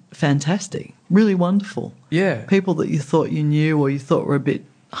been fantastic, really wonderful. Yeah, people that you thought you knew or you thought were a bit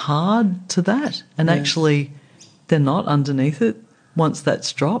hard to that, and actually they're not underneath it. Once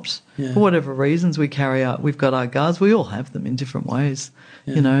that's dropped, for whatever reasons we've got our guards. We all have them in different ways,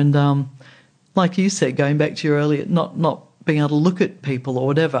 and like you said, going back to your earlier, not being able to look at people or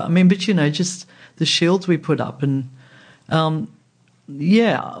whatever. But just the shields we put up, and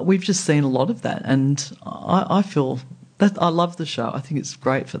we've just seen a lot of that, and I feel that I love the show. I think it's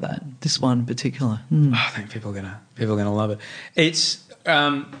great for that. This one in particular. I think people are gonna love it. It's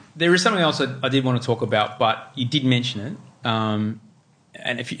there is something else I did want to talk about, but you did mention it. And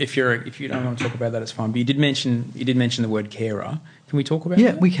if you don't want to talk about that, it's fine. But you did mention the word carer. Can we talk about that?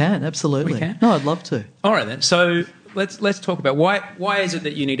 Yeah, we can, absolutely. We can? No, I'd love to. All right then. So let's talk about why is it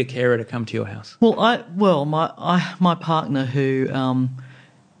that you need a carer to come to your house? Well, my partner, who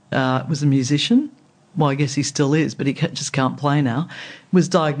was a musician, well, I guess he still is, but he just can't play now, was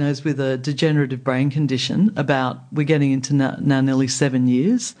diagnosed with a degenerative brain condition we're getting into now nearly 7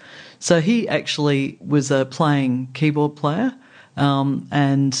 years. So he actually was a playing keyboard player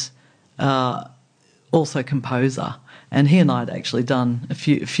and also composer. And he and I had actually done a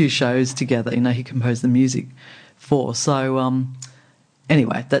few shows together. He composed the music for. So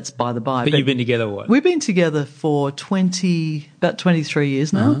anyway, that's by the by. But you've been together what? We've been together for about 23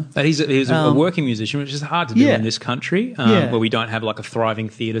 years now. But he's a working musician, which is hard to do in this country, where we don't have like a thriving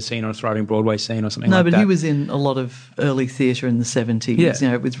theatre scene or a thriving Broadway scene or something like that. No, but he was in a lot of early theatre in the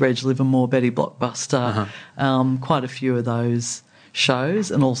 70s, with Reg Livermore, Betty Blockbuster, quite a few of those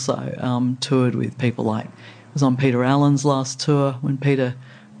shows, and also toured with people like, was on Peter Allen's last tour when Peter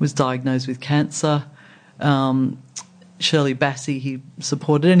was diagnosed with cancer. Shirley Bassey he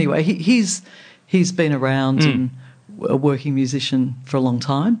supported. Anyway, he's been around, and a working musician for a long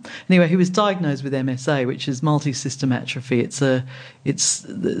time. Anyway, he was diagnosed with MSA, which is multi-system atrophy. It's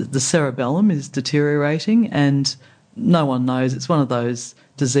the cerebellum is deteriorating, and no one knows. It's one of those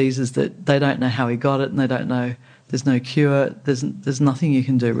diseases that they don't know how he got it, and they don't know. There's no cure. There's nothing you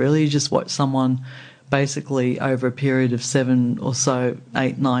can do really. You just watch someone basically over a period of 7 or so,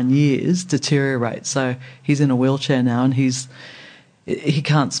 8, 9 years deteriorate. So he's in a wheelchair now, and he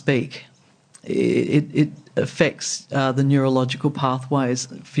can't speak. It affects the neurological pathways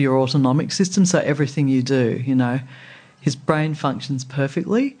for your autonomic system. So everything you do, his brain functions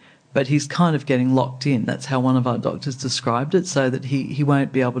perfectly, but he's kind of getting locked in. That's how one of our doctors described it, so that he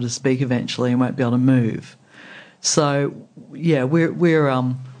won't be able to speak eventually and won't be able to move. So yeah,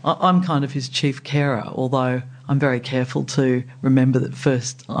 I'm kind of his chief carer, although I'm very careful to remember that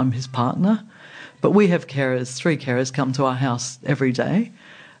first I'm his partner. But we have carers, 3 carers come to our house every day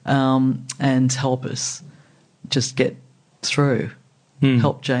and help us just get through,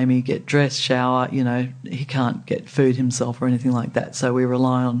 help Jamie get dressed, shower. He can't get food himself or anything like that, so we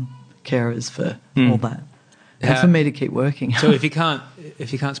rely on carers for all that. And for me to keep working. So if you can't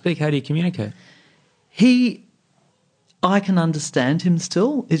speak, how do you communicate? I can understand him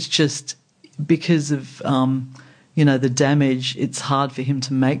still. It's just because of, the damage, it's hard for him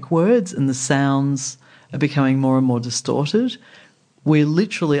to make words, and the sounds are becoming more and more distorted.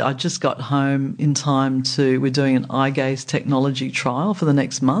 I just got home in time we're doing an eye gaze technology trial for the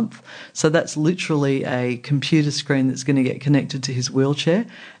next month. So that's literally a computer screen that's going to get connected to his wheelchair,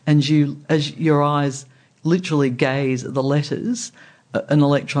 and as your eyes literally gaze at the letters, an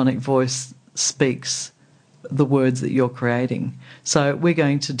electronic voice speaks the words that you're creating. So we're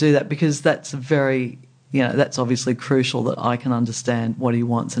going to do that because that's that's obviously crucial, that I can understand what he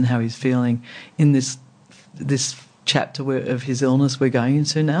wants and how he's feeling in this chapter of his illness we're going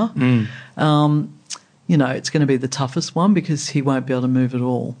into now. It's going to be the toughest one because he won't be able to move at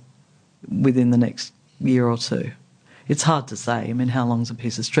all within the next year or 2. It's hard to say. I mean, how long's a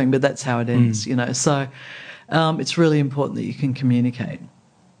piece of string? But that's how it ends, So it's really important that you can communicate.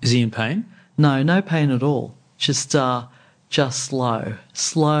 Is he in pain? No pain at all. Just slow,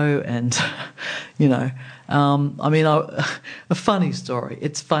 and a funny story.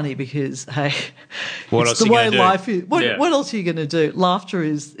 It's funny because it's the way life is. What else are you going to do? Laughter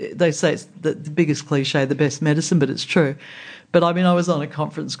is. They say it's the biggest cliche, the best medicine, but it's true. But I was on a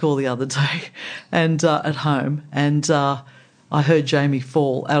conference call the other day, and at home, and I heard Jamie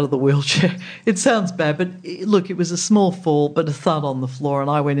fall out of the wheelchair. It sounds bad, but look, it was a small fall, but a thud on the floor, and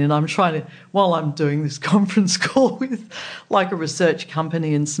I went in. While I'm doing this conference call with like a research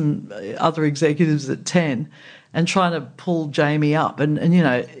company and some other executives at 10, and trying to pull Jamie up. And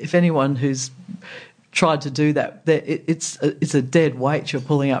if anyone who's tried to do that, it's a dead weight you're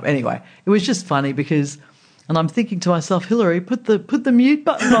pulling up. Anyway, it was just funny because... And I'm thinking to myself, Hillary, put the mute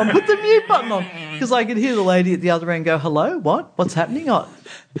button on, because I could hear the lady at the other end go, hello, what? What's happening?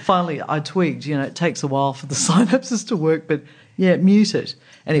 Finally, I twigged, it takes a while for the synapses to work, but, mute it.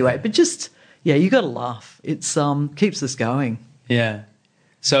 Anyway, but just, you got to laugh. It's keeps us going. Yeah.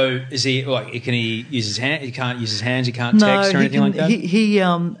 So is he, can he use his hand? He can't use his hands, he can't text or anything like that?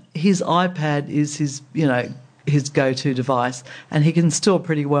 His iPad is his go-to device, and he can still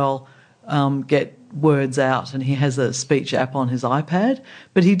pretty well get words out, and he has a speech app on his iPad,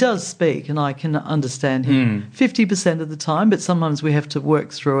 but he does speak, and I can understand him 50% of the time, but sometimes we have to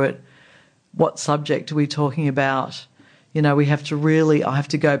work through it. What subject are we talking about? I have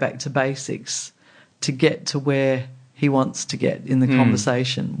to go back to basics to get to where he wants to get in the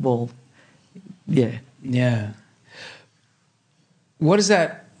conversation. Well, yeah. Yeah. What is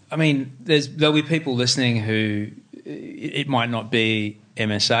that? There'll be people listening who it might not be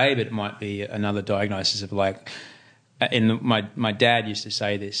MSA, but it might be another diagnosis of my dad used to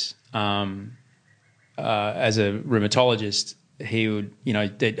say this as a rheumatologist. He would,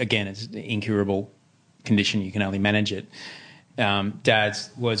 again, it's an incurable condition. You can only manage it. Dad's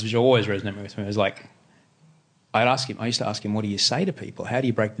words, which always resonate with me, was like, I used to ask him, what do you say to people? How do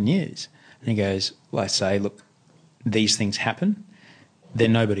you break the news? And he goes, I say, look, these things happen. They're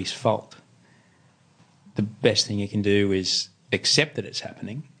nobody's fault. The best thing you can do is accept that it's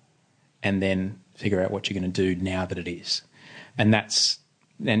happening and then figure out what you're going to do now that it is. And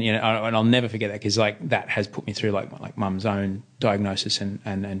I'll never forget that, because that has put me through like mum's own diagnosis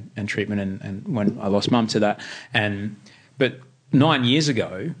and treatment and when I lost mum to that. But 9 years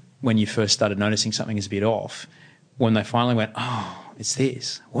ago, when you first started noticing something is a bit off, when they finally went, oh, it's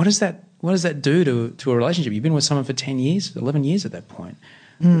this. What does that do to a relationship? You've been with someone for 10 years, 11 years at that point.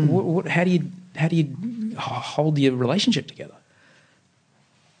 How do you hold your relationship together?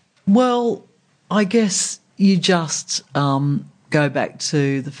 Well, I guess, you just go back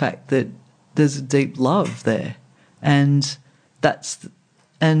to the fact that there's a deep love there, and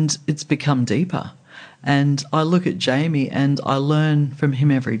it's become deeper. And I look at Jamie and I learn from him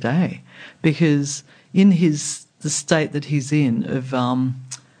every day, because in the state that he's in of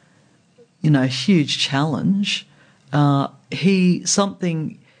huge challenge,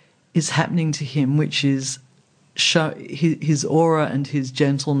 something is happening to him which is his aura and his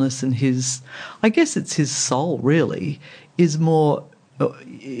gentleness and I guess it's his soul really is more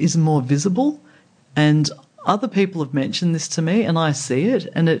visible. And other people have mentioned this to me, and I see it,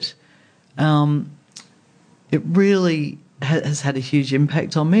 and it really has had a huge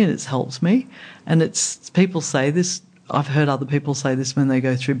impact on me, and it's helped me. And people say this. I've heard other people say this when they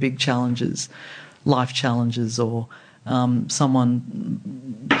go through big challenges, life challenges, or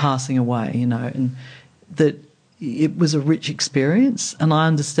someone passing away, and that it was a rich experience. And I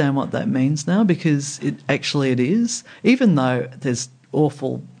understand what that means now, because it is, even though there's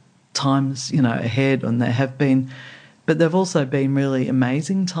awful times, ahead, and there have been, but they've also been really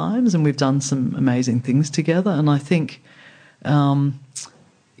amazing times, and we've done some amazing things together. And I think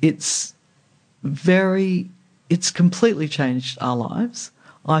it's completely changed our lives.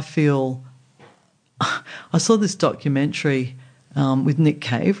 I feel I saw this documentary with Nick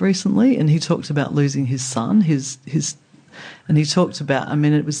Cave recently, and he talked about losing his son. And he talked about,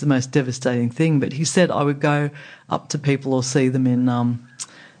 it was the most devastating thing, but he said, I would go up to people or see them in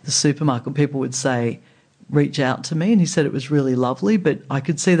the supermarket. People would say, reach out to me, and he said it was really lovely, but I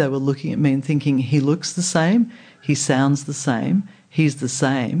could see they were looking at me and thinking, he looks the same, he sounds the same, he's the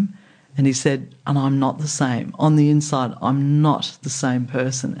same. And he said, and I'm not the same. On the inside, I'm not the same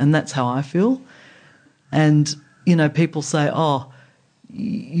person. And that's how I feel. And, people say, oh,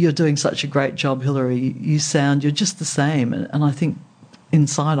 you're doing such a great job, Hillary. You're just the same. And I think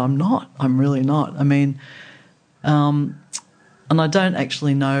inside I'm not. I'm really not. And I don't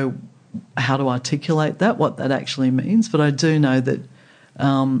actually know how to articulate that, what that actually means. But I do know that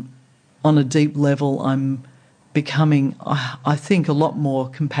on a deep level I'm becoming, I think, a lot more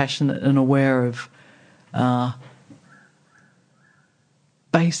compassionate and aware of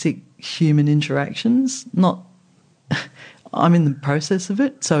basic human interactions. I'm in the process of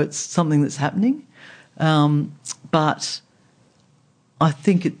it, so it's something that's happening. But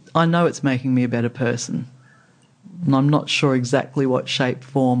I know it's making me a better person. And I'm not sure exactly what shape,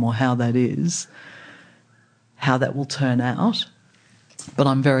 form, or how that is, how that will turn out, but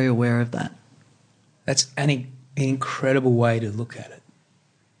I'm very aware of that. That's an incredible way to look at it.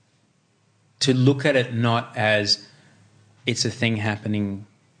 To look at it not as it's a thing happening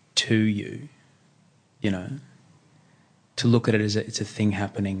to you, to look at it as it's a thing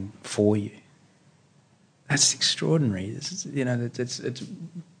happening for you. That's extraordinary. It's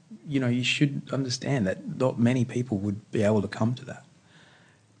you should understand that not many people would be able to come to that.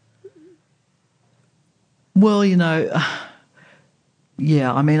 Well, yeah,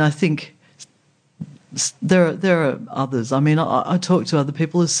 I think there are others. I talk to other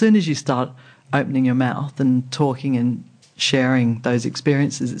people. As soon as you start opening your mouth and talking and sharing those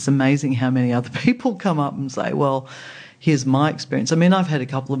experiences, it's amazing how many other people come up and say, well, here's my experience. I've had a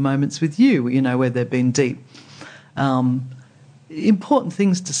couple of moments with you, where there have been deep, important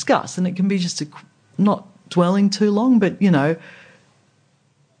things discussed, and it can be just not dwelling too long, but,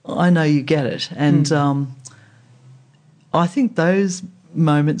 I know you get it. And I think those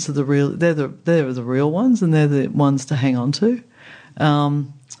moments are the real ones, and they're the ones to hang on to.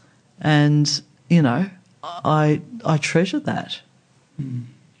 I treasure that.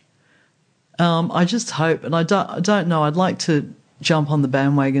 I just hope, and I don't know, I'd like to jump on the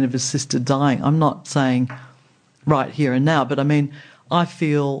bandwagon of assisted dying. I'm not saying right here and now, but I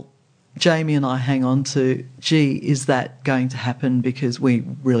feel Jamie and I hang on to, is that going to happen because we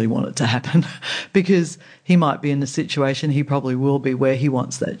really want it to happen? Because he might be in a situation, he probably will be, where he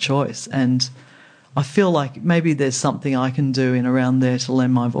wants that choice. And I feel like maybe there's something I can do in around there to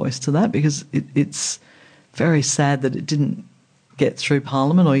lend my voice to that, because it's very sad that it didn't get through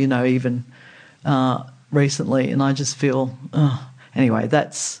Parliament, or, even recently. And I just feel, anyway,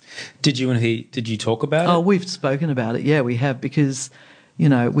 that's... Did you talk about it? Oh, we've spoken about it. Yeah, we have, because...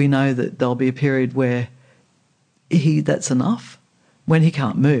 we know that there'll be a period where that's enough, when he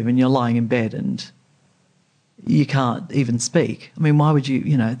can't move and you're lying in bed and you can't even speak. Why would you,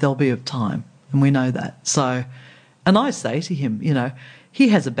 there'll be a time, and we know that. So, and I say to him, he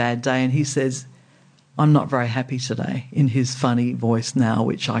has a bad day and he says, I'm not very happy today, in his funny voice now,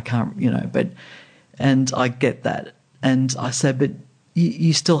 which I can't, and I get that. And I said, but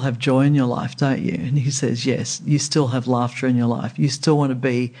you still have joy in your life, don't you? And he says, yes, you still have laughter in your life. You still want to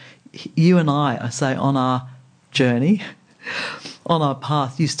be, you and I say, on our journey, on our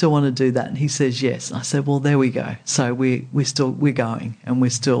path, you still want to do that? And he says yes. And I said, well, there we go. So we're going, and we're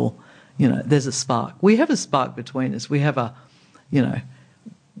still, there's a spark. We have a spark between us. We have a,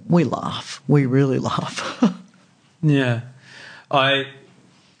 we laugh. We really laugh. Yeah. I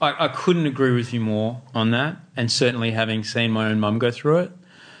couldn't agree with you more on that, and certainly having seen my own mum go through it,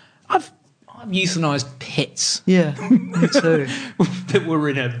 I've euthanised pets. Yeah, me too. that were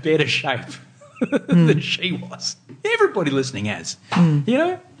in a better shape than she was. Everybody listening has.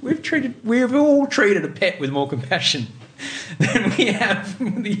 We've all treated a pet with more compassion than we have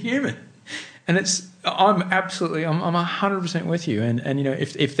the human. And I'm 100% with you. And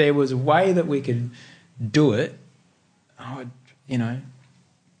if there was a way that we could do it, I would,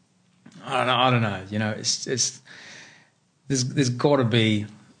 I don't know. It's there's got to be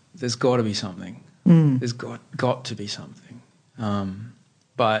something. There's got to be something.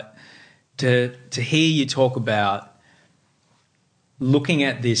 But to hear you talk about looking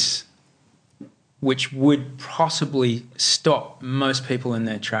at this, which would possibly stop most people in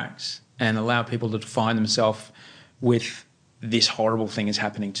their tracks and allow people to find themselves with this horrible thing is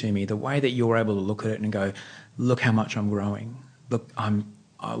happening to me, the way that you're able to look at it and go, look how much I'm growing. Look,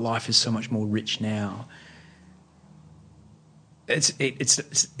 life is so much more rich now. It's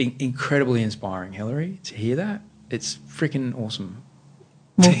incredibly inspiring, Hilary, to hear that. It's freaking awesome.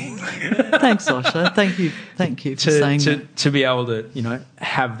 Well, thanks, Osher. Thank you for saying that. To be able to,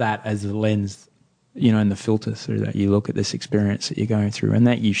 have that as the lens, and the filter through that you look at this experience that you're going through, and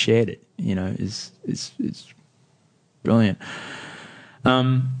that you shared it, is brilliant.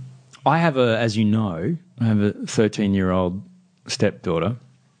 I have a 13-year-old stepdaughter,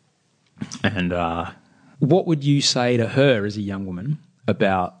 and what would you say to her as a young woman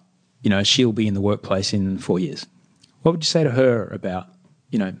about, she'll be in the workplace in 4 years? What would you say to her about,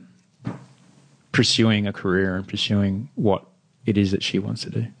 pursuing a career and pursuing what it is that she wants to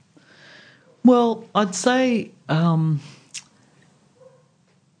do? Well, I'd say don't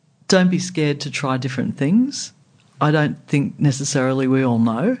be scared to try different things. I don't think necessarily we all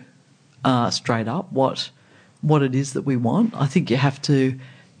know straight up what it is that we want. I think you have to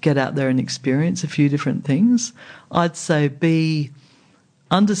get out there and experience a few different things. I'd say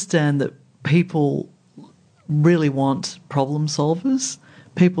understand that people really want problem solvers,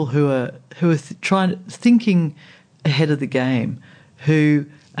 people who are thinking ahead of the game, who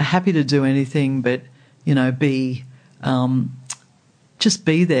are happy to do anything, but just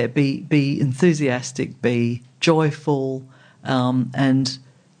be there, be enthusiastic, be joyful, and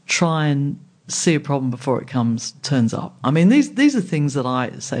try and see a problem before it turns up. I mean, these are things that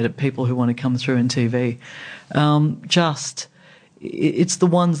I say to people who want to come through in TV. It's the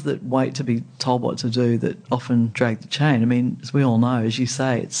ones that wait to be told what to do that often drag the chain. I mean, as we all know, as you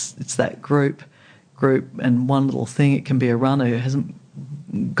say, it's that group, and one little thing. It can be a runner who hasn't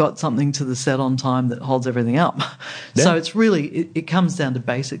got something to the set on time that holds everything up. Yeah. So it's really, it comes down to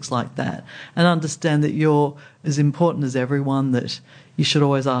basics like that, and understand that you're as important as everyone, that you should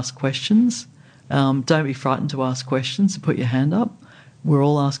always ask questions. Don't be frightened to ask questions, to put your hand up. We're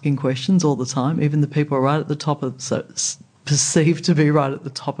all asking questions all the time, even the people right at the top of, so perceived to be right at the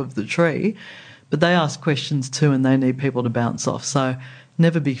top of the tree, but they ask questions too, and they need people to bounce off. So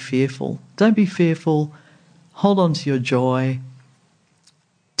never be fearful. Don't be fearful. Hold on to your joy.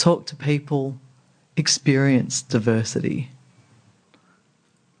 Talk to people. Experience diversity.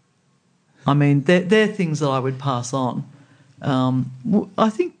 I mean, they're things that I would pass on. I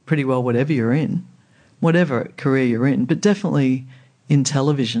think pretty well whatever you're in, whatever career you're in, but definitely in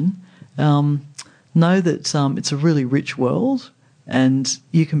television, know that it's a really rich world and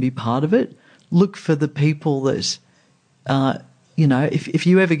you can be part of it. Look for the people that, if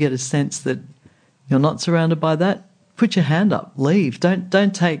you ever get a sense that you're not surrounded by that, put your hand up, leave.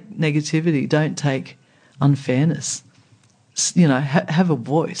 Don't take negativity, don't take unfairness. Have a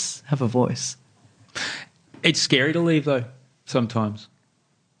voice. Have a voice. It's scary to leave, though, sometimes.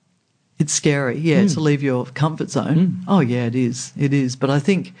 It's scary, yeah, to leave your comfort zone. Oh, yeah, it is. It is. But I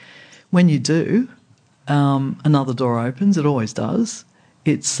think when you do, another door opens. It always does.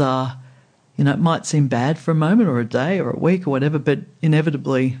 It's, it might seem bad for a moment or a day or a week or whatever, but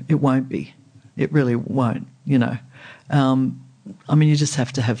inevitably it won't be. It really won't, you just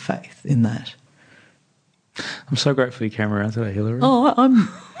have to have faith in that. I'm so grateful you came around today, Hilary. Oh,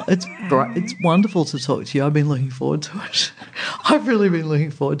 it's wonderful to talk to you. I've been looking forward to it. I've really been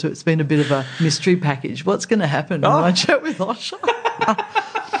looking forward to it. It's been a bit of a mystery package. What's going to happen when I chat with Osher?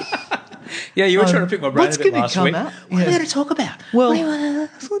 Yeah, you were trying to pick my brain a bit last week. What are we going to talk about? Well,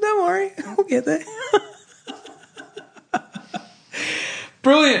 don't worry. We'll get there.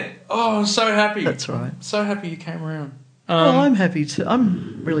 Brilliant. Oh, I'm so happy. That's right. So happy you came around. Well, I'm happy to.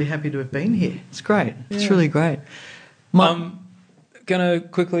 I'm really happy to have been here. It's great. It's really great. I'm gonna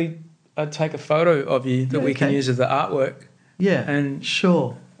quickly take a photo of you that we can use as the artwork. Yeah, and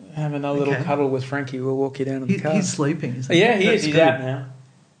sure. Have another little cuddle with Frankie. We'll walk you down in the car. He's sleeping, isn't he? Yeah, he That's is. He's good. out now.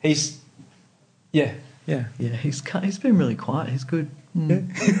 Yeah. He's been really quiet. He's good. Yeah.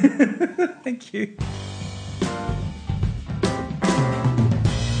 Thank you.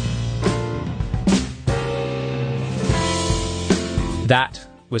 That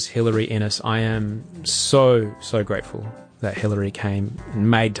was Hilary Innes. I am so grateful that Hilary came and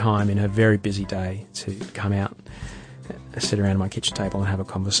made time in her very busy day to come out, sit around my kitchen table and have a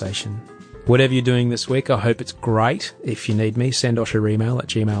conversation. Whatever you're doing this week, I hope it's great. If you need me, send Osh a email at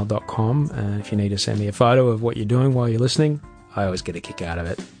gmail.com. If you need to send me a photo of what you're doing while you're listening, I always get a kick out of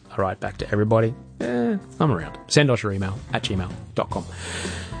it. I write back to everybody. I'm around. Send Osh a email at gmail.com.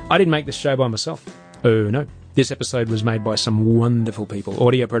 I didn't make this show by myself. Oh, no. This episode was made by some wonderful people.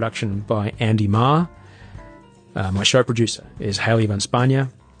 Audio production by Andy Marr. My show producer is Haley Van Spania.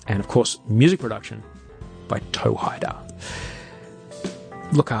 And, of course, music production by Towhider.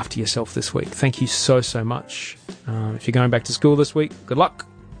 Look after yourself this week. Thank you so much. If you're going back to school this week, good luck.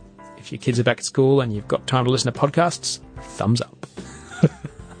 If your kids are back at school and you've got time to listen to podcasts, thumbs up.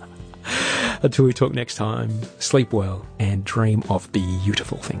 Until we talk next time, sleep well and dream of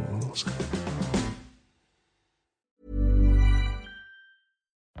beautiful things.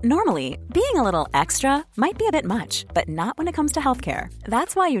 Normally, being a little extra might be a bit much, but not when it comes to healthcare.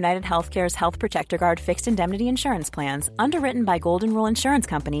 That's why United Healthcare's Health Protector Guard fixed indemnity insurance plans, underwritten by Golden Rule Insurance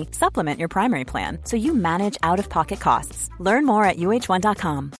Company, supplement your primary plan so you manage out-of-pocket costs. Learn more at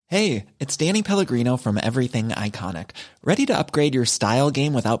UH1.com. Hey, it's Danny Pellegrino from Everything Iconic. Ready to upgrade your style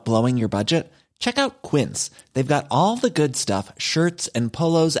game without blowing your budget? Check out Quince. They've got all the good stuff, shirts and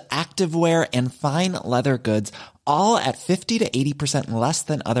polos, activewear, and fine leather goods, all at 50 to 80% less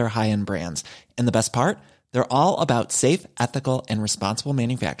than other high-end brands. And the best part? They're all about safe, ethical, and responsible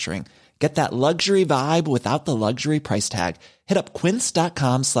manufacturing. Get that luxury vibe without the luxury price tag. Hit up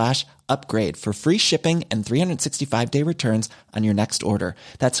quince.com/upgrade for free shipping and 365-day returns on your next order.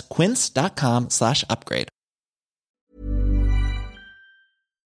 That's quince.com/upgrade.